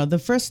 the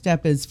first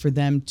step is for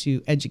them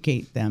to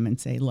educate them and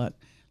say, look,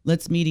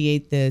 let's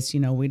mediate this.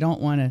 We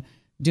don't want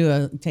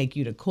to take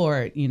you to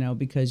court,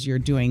 because you're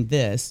doing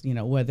this,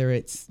 whether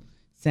it's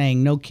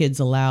saying no kids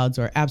allowed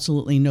or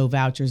absolutely no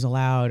vouchers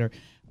allowed or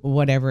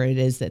whatever it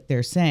is that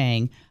they're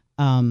saying.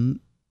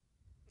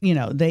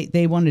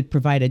 They want to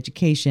provide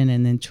education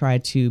and then try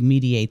to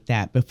mediate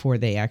that before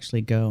they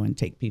actually go and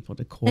take people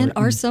to court. And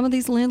are some of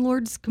these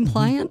landlords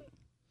compliant?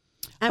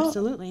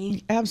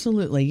 Absolutely.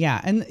 Absolutely, yeah.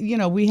 And,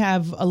 we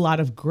have a lot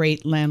of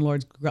great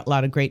landlords, a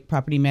lot of great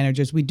property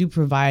managers. We do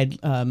provide,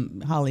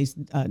 Holly's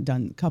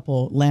done a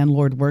couple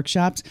landlord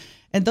workshops,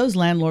 and those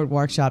landlord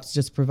workshops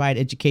just provide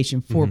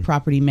education for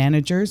property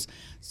managers.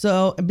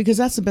 So, because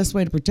that's the best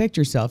way to protect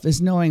yourself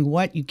is knowing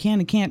what you can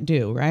and can't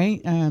do,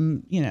 right?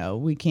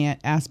 We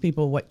can't ask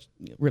people what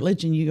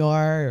religion you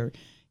are or,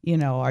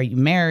 are you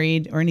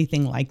married or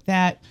anything like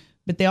that.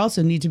 But they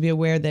also need to be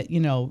aware that,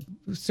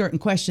 certain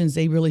questions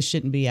they really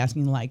shouldn't be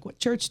asking, like, what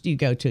church do you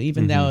go to?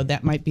 Even though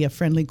that might be a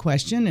friendly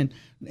question and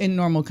in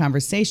normal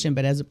conversation.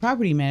 But as a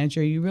property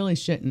manager, you really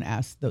shouldn't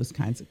ask those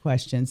kinds of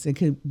questions. It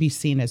could be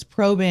seen as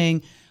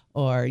probing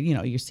or,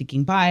 you're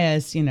seeking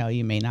bias. You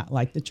may not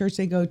like the church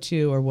they go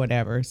to or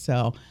whatever.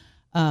 So,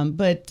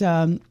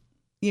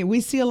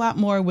 we see a lot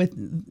more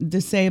with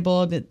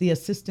disabled. That the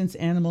assistance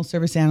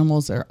service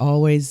animals are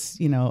always,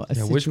 a situation.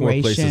 I wish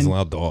more places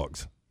allow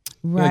dogs.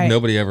 Right. Like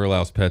nobody ever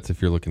allows pets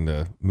if you're looking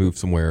to move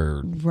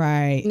somewhere.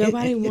 Right.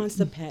 Nobody wants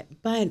a pet,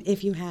 but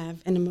if you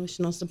have an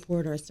emotional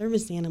support or a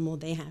service animal,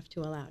 they have to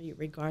allow you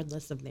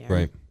regardless of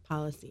their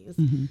policies.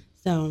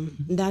 So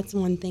that's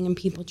one thing, and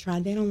people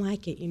try. They don't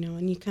like it,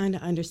 and you kind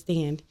of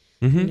understand.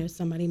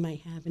 Somebody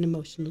might have an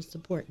emotional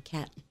support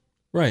cat.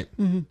 Right.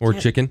 Or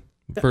cat. Chicken.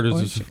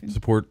 Predators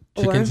support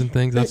chickens and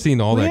things. I've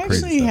seen all that crazy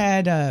stuff. We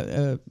actually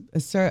had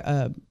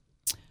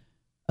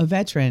a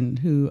veteran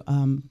who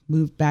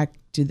moved back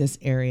to this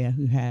area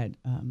who had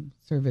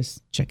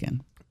service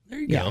chicken. There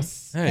you go.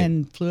 Hey.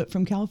 And flew it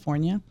from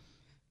California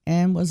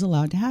and was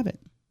allowed to have it.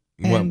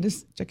 And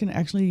this chicken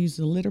actually used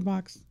a litter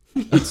box.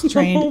 It's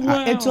trained.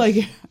 Wow. It's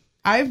like,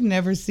 I've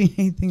never seen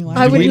anything like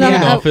that. Do we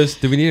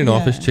need an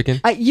office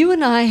chicken? You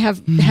and I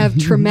have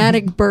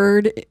traumatic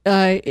bird.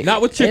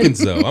 Not with chickens,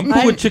 though. I'm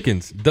cool with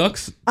chickens.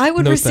 Ducks, I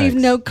would receive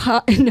no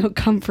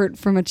comfort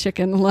from a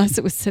chicken unless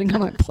it was sitting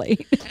on my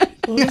plate.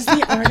 What was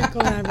the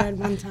article I read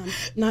one time?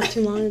 Not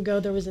too long ago,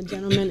 there was a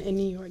gentleman in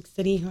New York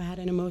City who had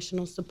an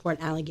emotional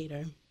support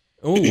alligator.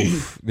 Oh,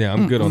 yeah,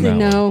 I'm good on that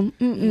one.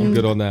 I'm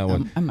good on that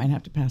one. I might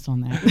have to pass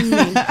on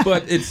that.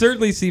 But it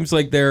certainly seems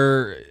like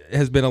there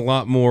has been a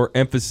lot more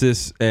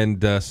emphasis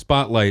and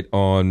spotlight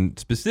on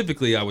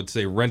specifically, I would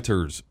say,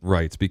 renters'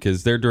 rights,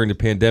 because during the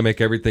pandemic,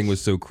 everything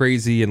was so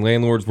crazy and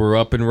landlords were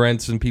up in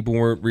rents and people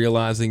weren't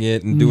realizing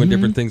it and doing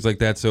different things like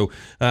that. So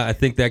I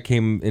think that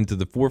came into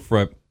the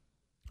forefront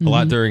a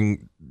lot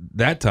during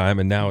that time,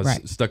 and now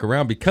it's stuck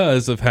around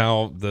because of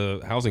how the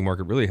housing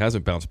market really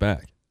hasn't bounced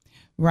back.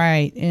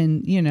 Right.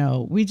 And,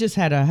 we just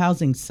had a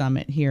housing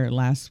summit here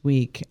last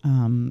week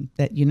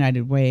that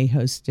United Way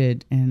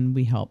hosted and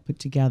we helped put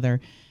together.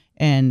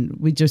 And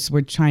we just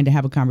were trying to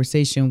have a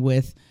conversation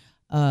with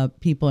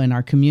people in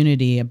our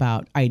community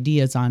about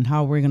ideas on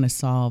how we're going to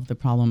solve the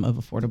problem of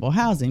affordable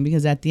housing.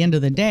 Because at the end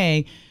of the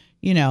day,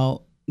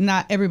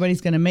 not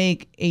everybody's going to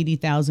make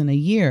 $80,000 a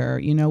year.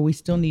 We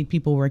still need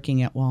people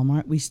working at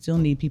Walmart. We still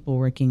need people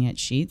working at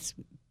Sheetz,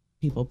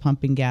 people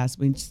pumping gas.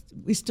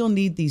 We still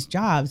need these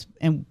jobs,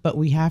 but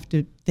we have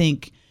to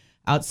think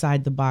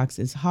outside the box.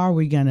 Is how are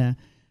we going to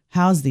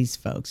house these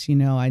folks?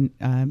 I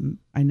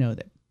know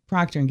that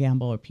Procter &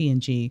 Gamble or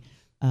P&G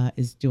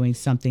is doing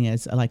something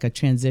as like a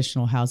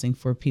transitional housing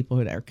for people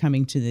that are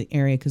coming to the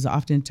area, because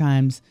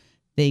oftentimes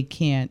they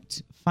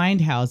can't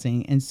find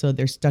housing, and so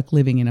they're stuck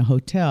living in a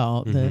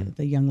hotel.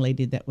 The young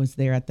lady that was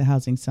there at the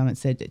housing summit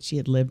said that she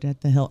had lived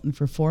at the Hilton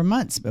for 4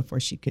 months before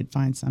she could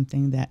find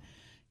something that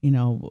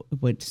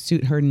would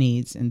suit her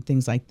needs and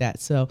things like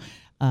that. So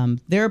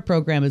their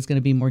program is going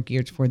to be more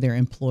geared for their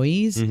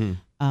employees,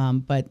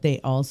 but they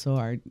also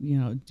are,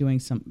 doing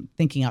some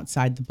thinking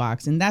outside the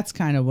box. And that's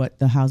kind of what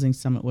the housing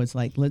summit was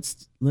like.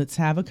 Let's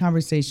have a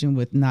conversation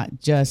with not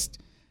just,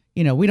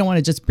 we don't want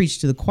to just preach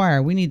to the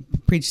choir. We need to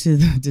preach to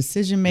the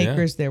decision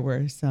makers. Yeah. There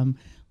were some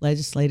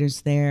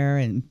legislators there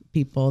and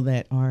people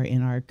that are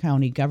in our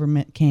county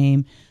government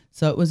came.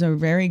 So it was a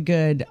very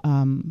good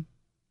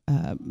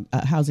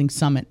housing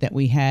summit that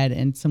we had,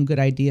 and some good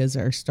ideas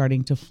are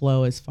starting to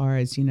flow as far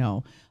as,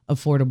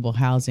 affordable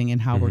housing and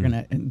how we're going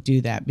to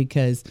do that,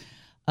 because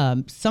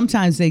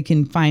sometimes they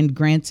can find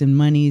grants and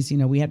monies.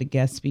 We had a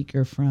guest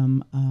speaker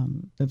from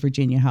the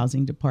Virginia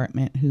Housing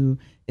Department who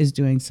is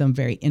doing some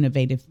very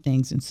innovative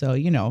things. And so,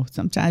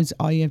 sometimes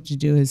all you have to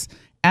do is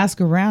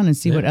ask around and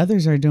see what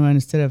others are doing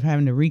instead of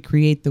having to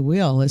recreate the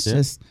wheel. Let's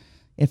just,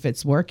 if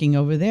it's working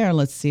over there,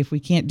 let's see if we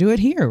can't do it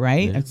here,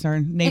 right? Yeah. It's our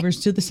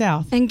neighbors to the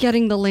south. And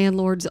getting the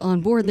landlords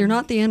on board. They're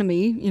not the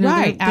enemy.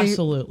 Right,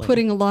 absolutely.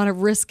 Putting a lot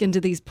of risk into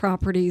these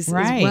properties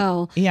as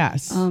well.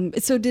 Yes.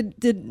 So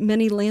did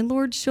many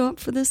landlords show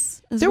up for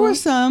this as well? There were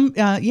some.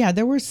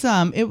 There were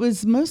some. It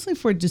was mostly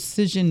for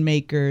decision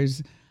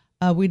makers.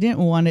 We didn't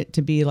want it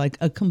to be like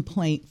a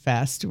complaint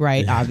fest,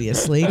 right?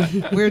 Obviously.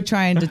 We're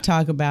trying to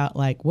talk about,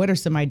 like, what are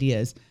some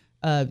ideas?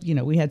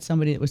 We had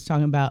somebody that was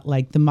talking about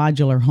like the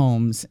modular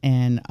homes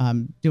and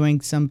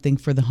doing something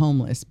for the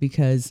homeless,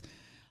 because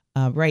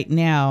right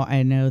now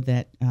I know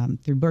that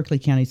through Berkeley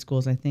County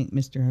Schools, I think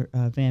Mr.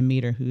 Van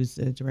Meter, who's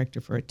the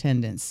director for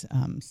attendance,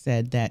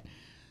 said that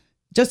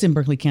just in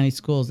Berkeley County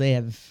Schools, they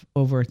have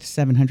over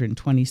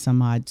 720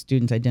 some odd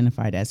students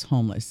identified as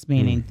homeless,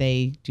 meaning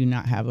they do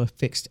not have a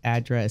fixed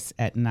address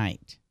at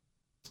night,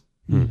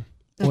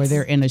 or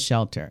they're in a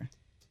shelter,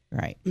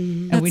 right?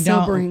 And That's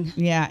sobering.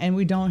 Yeah, and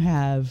we don't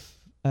have.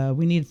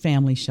 We need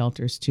family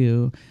shelters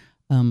too.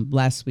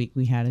 Last week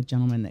we had a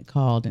gentleman that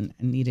called and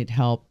needed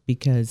help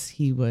because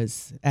he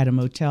was at a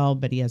motel,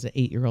 but he has an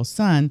 8-year-old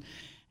son,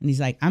 and he's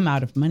like, "I'm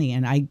out of money,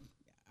 and I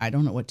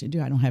don't know what to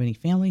do. I don't have any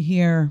family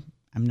here.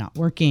 I'm not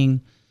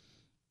working.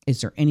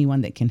 Is there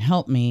anyone that can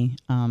help me?"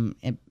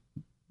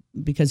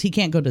 Because he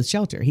can't go to the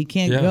shelter. He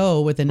can't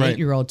go with an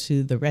 8-year-old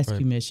to the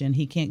rescue mission.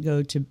 He can't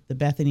go to the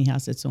Bethany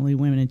house. It's only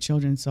women and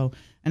children. So,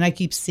 and I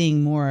keep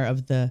seeing more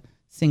of the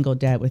single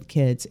dad with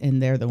kids,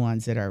 and they're the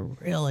ones that are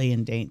really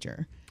in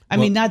danger. I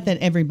mean, not that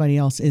everybody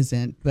else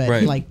isn't,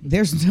 but like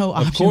there's no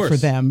option for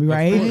them,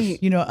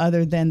 right? You know,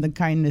 other than the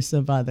kindness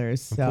of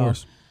others. So. Of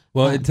course.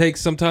 Well,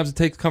 sometimes it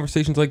takes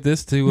conversations like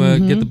this to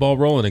get the ball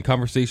rolling, and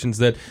conversations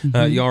that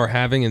y'all are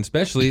having, and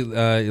especially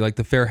like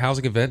the fair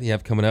housing event you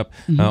have coming up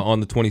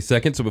on the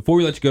 22nd. So before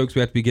we let you go, because we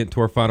have to be getting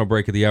to our final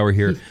break of the hour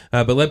here,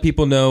 but let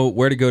people know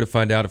where to go to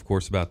find out, of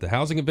course, about the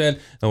housing event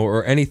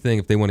or anything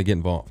if they want to get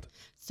involved.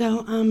 So,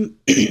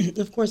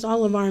 of course,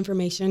 all of our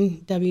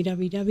information,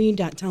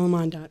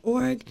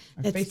 www.telamon.org.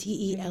 That's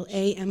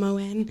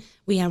Telamon.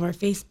 We have our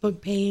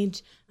Facebook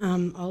page.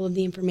 All of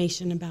the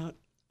information about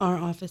our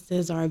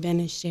offices, our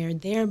event is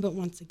shared there. But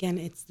once again,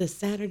 it's this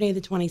Saturday, the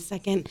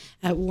 22nd,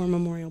 at War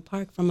Memorial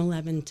Park from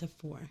 11 to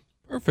 4.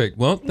 Perfect.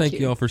 Well, thank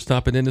you all for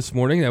stopping in this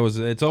morning.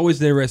 It's always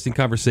an interesting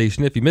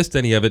conversation. If you missed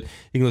any of it,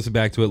 you can listen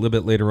back to it a little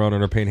bit later on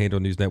our Panhandle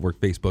News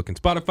Network Facebook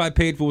and Spotify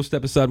page. We'll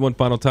step aside one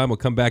final time. We'll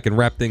come back and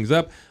wrap things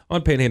up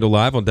on Panhandle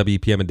Live on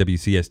WEPM and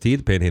WCST,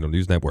 the Panhandle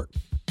News Network.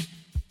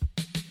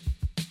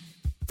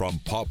 From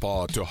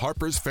Pawpaw to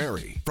Harper's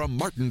Ferry, from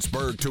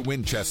Martinsburg to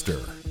Winchester,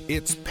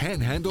 it's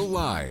Panhandle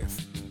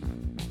Live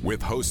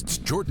with hosts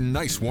Jordan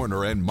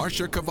Nicewarner and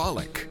Marsha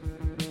Chwalik.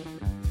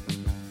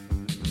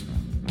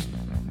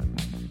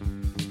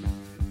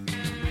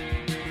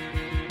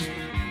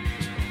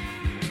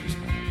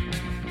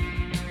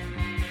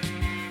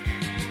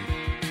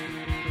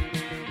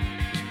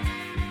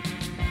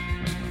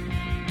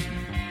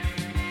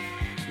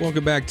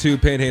 Welcome back to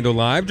Panhandle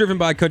Live, driven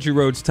by Country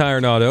Roads Tire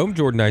and Auto. I'm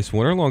Jordan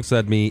Nicewarner.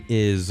 Alongside me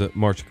is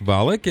Marsha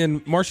Chwalik.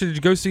 And Marsha, did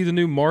you go see the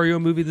new Mario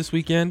movie this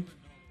weekend?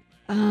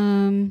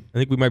 I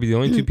think we might be the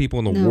only two people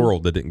in the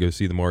world that didn't go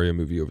see the Mario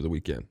movie over the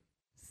weekend.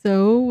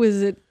 So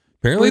was it?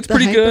 Apparently it's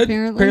pretty good.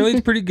 Apparently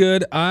it's pretty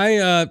good.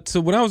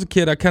 So when I was a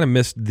kid, I kind of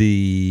missed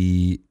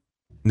the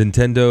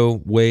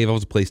Nintendo wave. I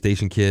was a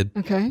PlayStation kid.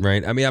 Okay.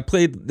 Right. I mean, I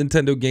played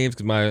Nintendo games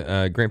because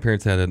my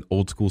grandparents had an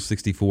old school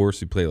 64,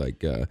 so we played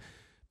like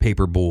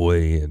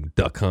Paperboy and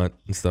Duck Hunt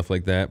and stuff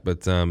like that.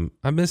 But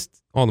I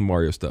missed all the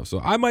Mario stuff. So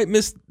I might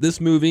miss this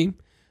movie,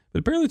 but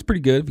apparently it's pretty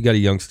good if you got a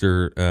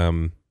youngster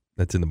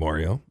that's in the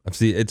Mario.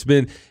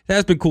 It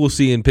has been cool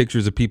seeing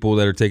pictures of people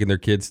that are taking their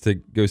kids to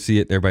go see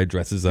it, and everybody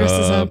dresses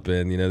up,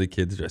 and the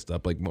kids dressed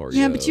up like Mario.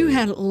 Yeah, but you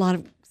had a lot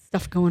of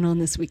stuff going on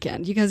this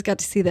weekend. You guys got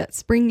to see that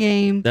spring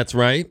game. That's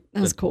right.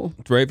 That was cool.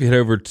 That's right. If you head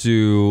over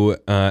to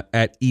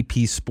at EP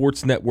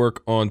Sports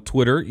Network on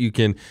Twitter, you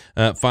can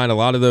find a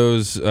lot of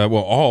those,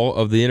 all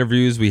of the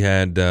interviews. We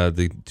had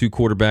the two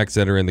quarterbacks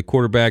that are in the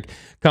quarterback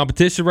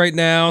competition right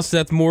now,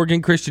 Seth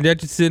Morgan, Christian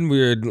Etchison.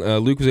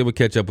 Luke was able to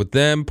catch up with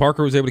them.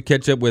 Parker was able to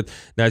catch up with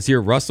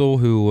Nazir Russell,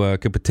 who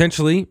could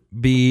potentially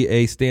be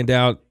a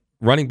standout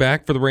running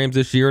back for the Rams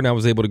this year, and I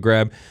was able to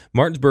grab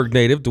Martinsburg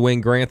native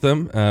Dwayne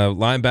Grantham,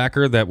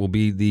 linebacker that will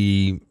be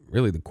the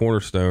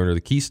cornerstone or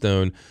the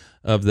keystone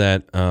of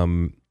that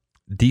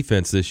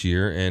defense this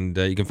year. And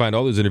you can find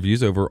all those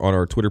interviews over on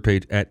our Twitter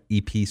page at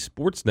EP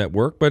Sports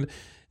Network. But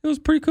it was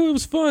pretty cool. It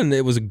was fun.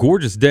 It was a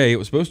gorgeous day. It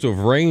was supposed to have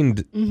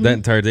rained that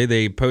entire day.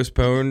 They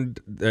postponed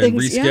and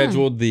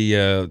rescheduled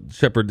the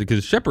Shepherd,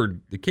 because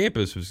Shepherd, the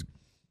campus, was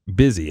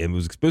busy and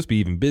was supposed to be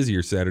even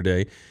busier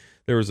Saturday.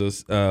 There was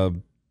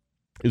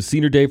it was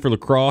senior day for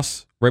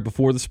lacrosse right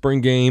before the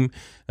spring game.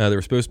 There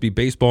was supposed to be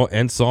baseball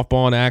and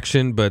softball in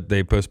action, but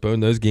they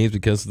postponed those games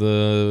because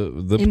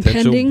of the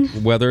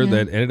potential weather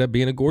that ended up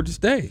being a gorgeous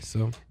day.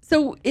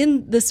 So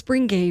in the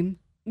spring game,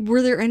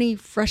 were there any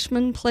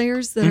freshman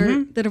players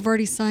that have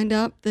already signed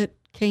up that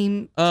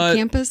came to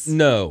campus?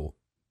 No.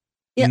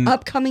 Yeah,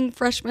 upcoming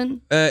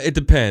freshmen? It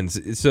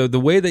depends. So the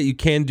way that you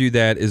can do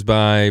that is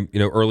by,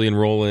 early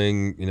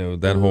enrolling,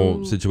 that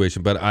whole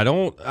situation. But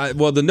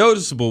the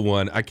noticeable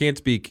one, I can't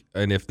speak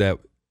on if that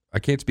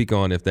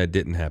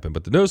didn't happen.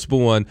 But the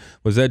noticeable one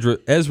was Ezra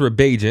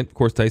Bajent, of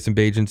course, Tyson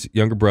Bajent's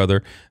younger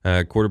brother,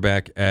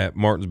 quarterback at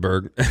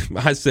Martinsburg.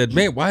 I said,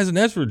 man, why isn't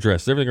Ezra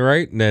dressed? Everything all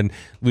right? And then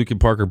Luke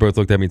and Parker both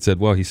looked at me and said,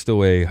 well, he's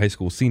still a high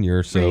school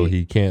senior, so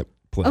he can't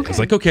play. Okay. I was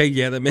like, okay,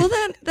 yeah, that makes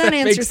that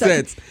answers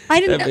sense. I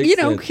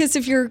didn't, because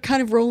if you're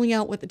kind of rolling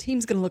out what the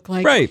team's going to look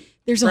like,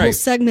 there's a whole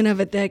segment of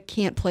it that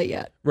can't play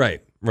yet. Right.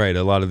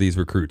 A lot of these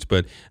recruits,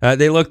 but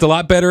they looked a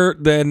lot better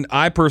than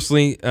I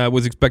personally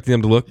was expecting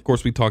them to look. Of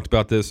course, we talked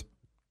about this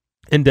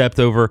in depth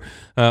over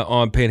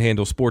on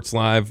Panhandle Sports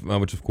Live,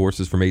 which of course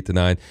is from 8 to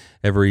 9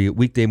 every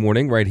weekday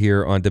morning right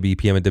here on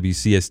WPM and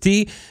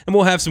WCST. And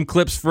we'll have some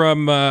clips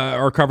from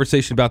our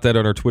conversation about that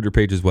on our Twitter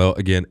page as well,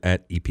 again,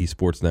 at EP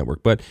Sports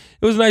Network. But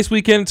it was a nice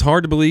weekend. It's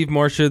hard to believe,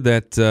 Marsha,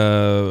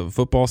 that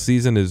football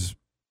season is,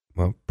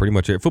 well, pretty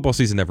much it. Football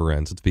season never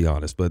ends, let's be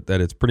honest, but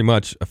that it's pretty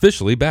much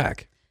officially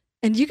back.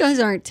 And you guys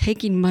aren't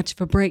taking much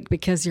of a break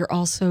because you're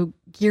also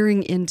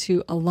gearing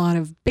into a lot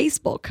of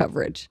baseball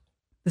coverage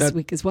this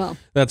week as well.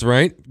 That's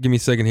right. Give me a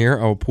second here.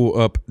 I'll pull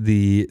up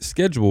the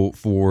schedule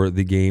for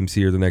the games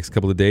here the next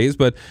couple of days.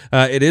 But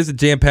it is a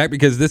jam-packed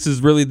because this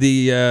is really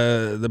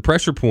the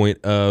pressure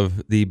point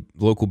of the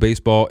local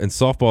baseball and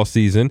softball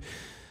season.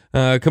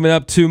 Coming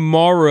up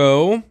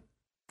tomorrow,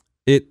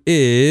 it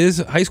is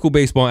high school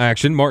baseball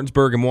action,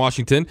 Martinsburg and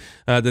Washington.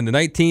 Then the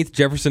 19th,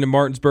 Jefferson and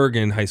Martinsburg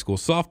in high school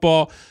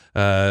softball.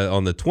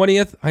 On the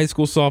 20th, high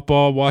school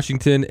softball,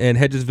 Washington and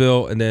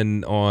Hedgesville. And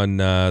then on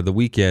the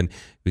weekend,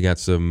 we got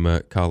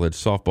some college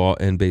softball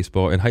and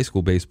baseball and high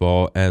school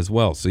baseball as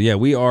well. So, yeah,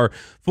 we are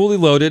fully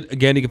loaded.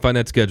 Again, you can find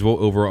that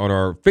schedule over on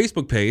our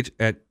Facebook page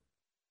at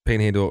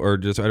Panhandle, or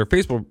just at our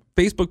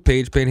Facebook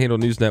page, Panhandle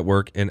News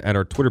Network, and at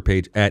our Twitter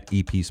page at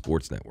EP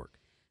Sports Network.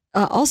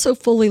 Also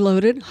fully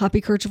loaded,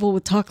 Hoppy Kercheval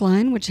with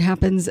Talkline, which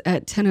happens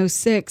at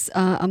 10:06.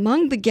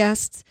 Among the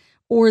guests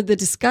or the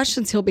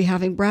discussions he'll be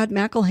having, Brad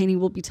McElhaney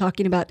will be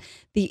talking about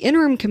the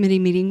interim committee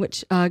meeting,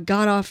 which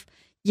got off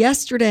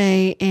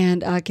yesterday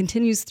and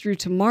continues through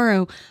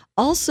tomorrow.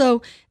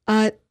 Also,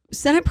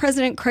 Senate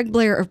President Craig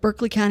Blair of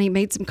Berkeley County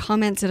made some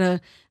comments at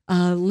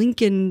a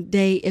Lincoln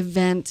Day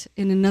event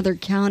in another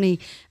county,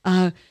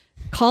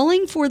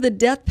 calling for the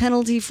death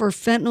penalty for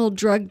fentanyl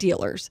drug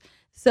dealers.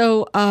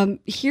 So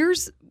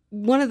here's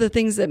one of the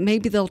things that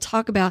maybe they'll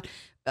talk about.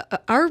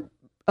 Our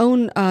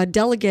own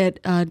delegate,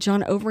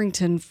 John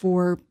Overington,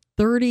 for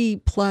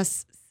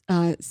 30-plus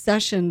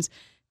sessions,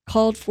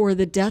 called for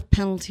the death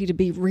penalty to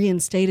be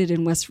reinstated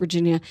in West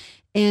Virginia,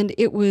 and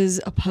it was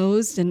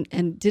opposed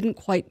and didn't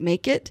quite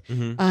make it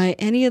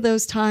any of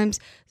those times.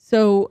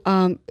 So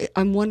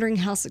I'm wondering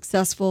how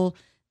successful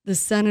the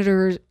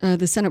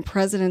Senate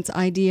president's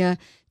idea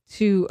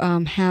to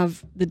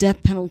have the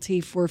death penalty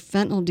for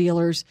fentanyl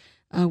dealers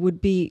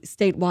would be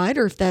statewide,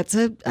 or if that's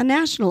a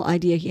national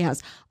idea he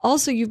has.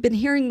 Also, you've been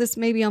hearing this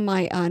maybe on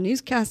my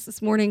newscast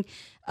this morning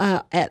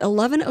at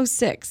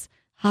 11:06.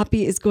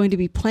 Hoppy is going to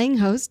be playing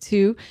host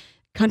to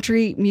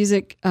country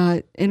music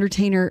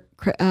entertainer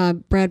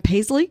Brad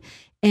Paisley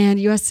and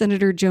U.S.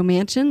 Senator Joe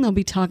Manchin. They'll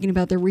be talking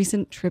about their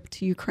recent trip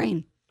to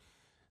Ukraine.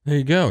 There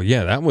you go.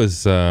 Yeah, that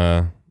was,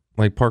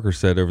 like Parker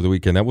said over the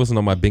weekend, that wasn't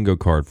on my bingo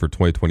card for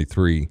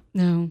 2023.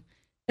 No.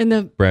 And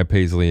the Brad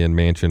Paisley and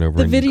Manchin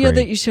over in the video Ukraine.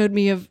 that you showed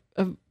me of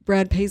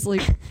Brad Paisley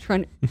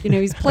trying,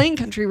 he's playing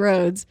country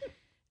roads.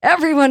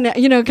 Everyone,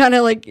 kind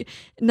of like,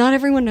 not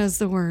everyone knows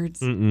the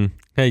words. Mm-mm.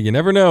 Hey, you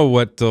never know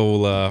what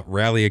will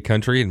rally a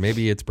country, and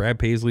maybe it's Brad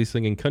Paisley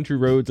singing country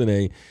roads in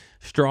a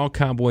straw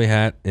cowboy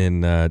hat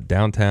in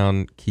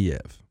downtown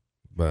Kiev.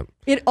 But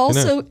it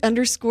also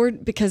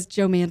underscored, because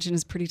Joe Manchin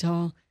is pretty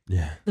tall.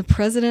 Yeah. The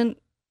president,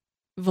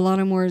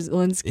 Volodymyr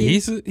Zelensky,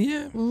 he's a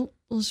little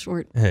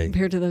short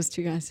compared to those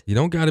two guys. You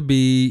don't gotta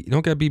be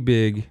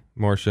big,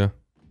 Marsha.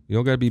 You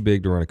don't gotta be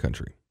big to run a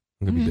country.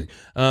 Be big.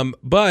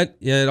 But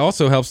it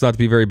also helps not to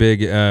be very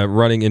big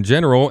running in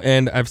general.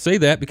 And I say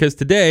that because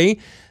today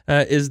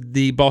is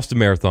the Boston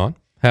Marathon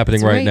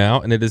happening right now,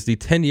 and it is the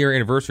 10-year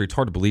anniversary. It's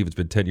hard to believe it's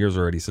been 10 years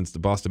already since the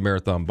Boston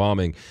Marathon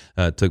bombing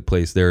took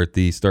place there at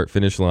the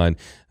start-finish line,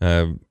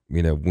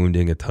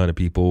 wounding a ton of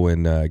people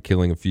and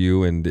killing a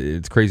few. And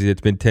it's crazy that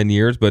it's been 10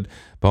 years, but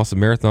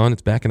Boston Marathon,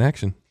 it's back in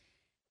action.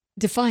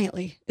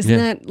 Defiantly. Isn't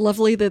that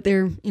lovely that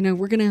they're,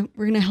 we're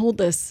gonna hold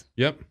this.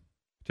 Yep.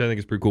 Which I think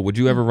is pretty cool. Would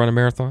you ever run a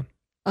marathon?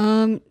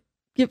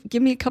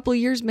 Give me a couple of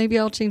years, maybe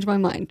I'll change my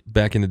mind.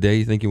 Back in the day,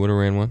 you think you would have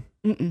ran one?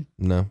 Mm-mm.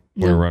 No,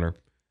 we're a runner.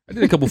 I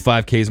did a couple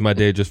 5Ks in my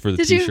day just for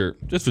the t-shirt.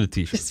 You? Just for the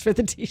t-shirt. Just for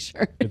the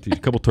t-shirt. A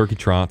couple turkey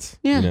trots.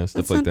 Yeah, stuff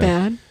that's like not that.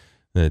 bad.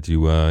 That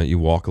you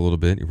walk a little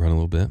bit, you run a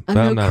little bit.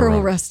 I'm no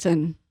Curl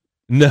Rustin.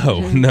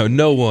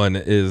 No one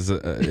is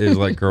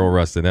like Curl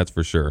Rustin, that's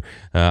for sure.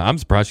 I'm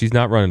surprised she's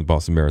not running the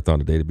Boston Marathon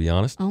today, to be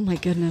honest. Oh my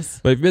goodness!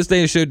 But if you missed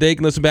the show today, you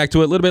can listen back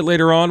to it a little bit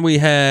later on. We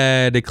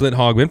had Clint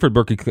Hogbin for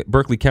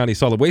Berkeley County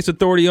Solid Waste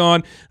Authority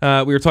on.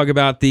 We were talking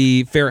about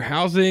the fair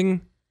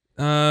housing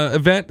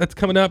event that's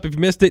coming up. If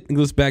you missed it, you can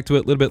listen back to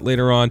it a little bit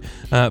later on.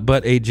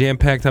 But a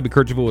jam-packed Hoppy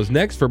Kercheval is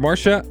next. For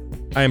Marsha,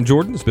 I am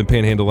Jordan. It's been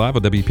Panhandle Live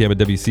on WPM and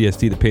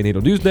WCST, the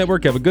Panhandle News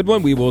Network. Have a good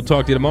one. We will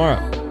talk to you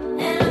tomorrow.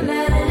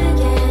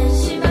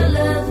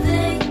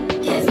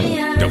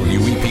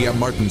 WEPM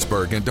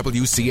Martinsburg and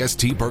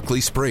WCST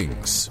Berkeley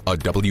Springs, a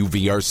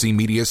WVRC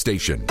media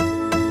station.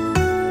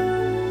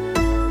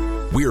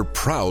 We're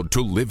proud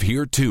to live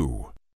here too.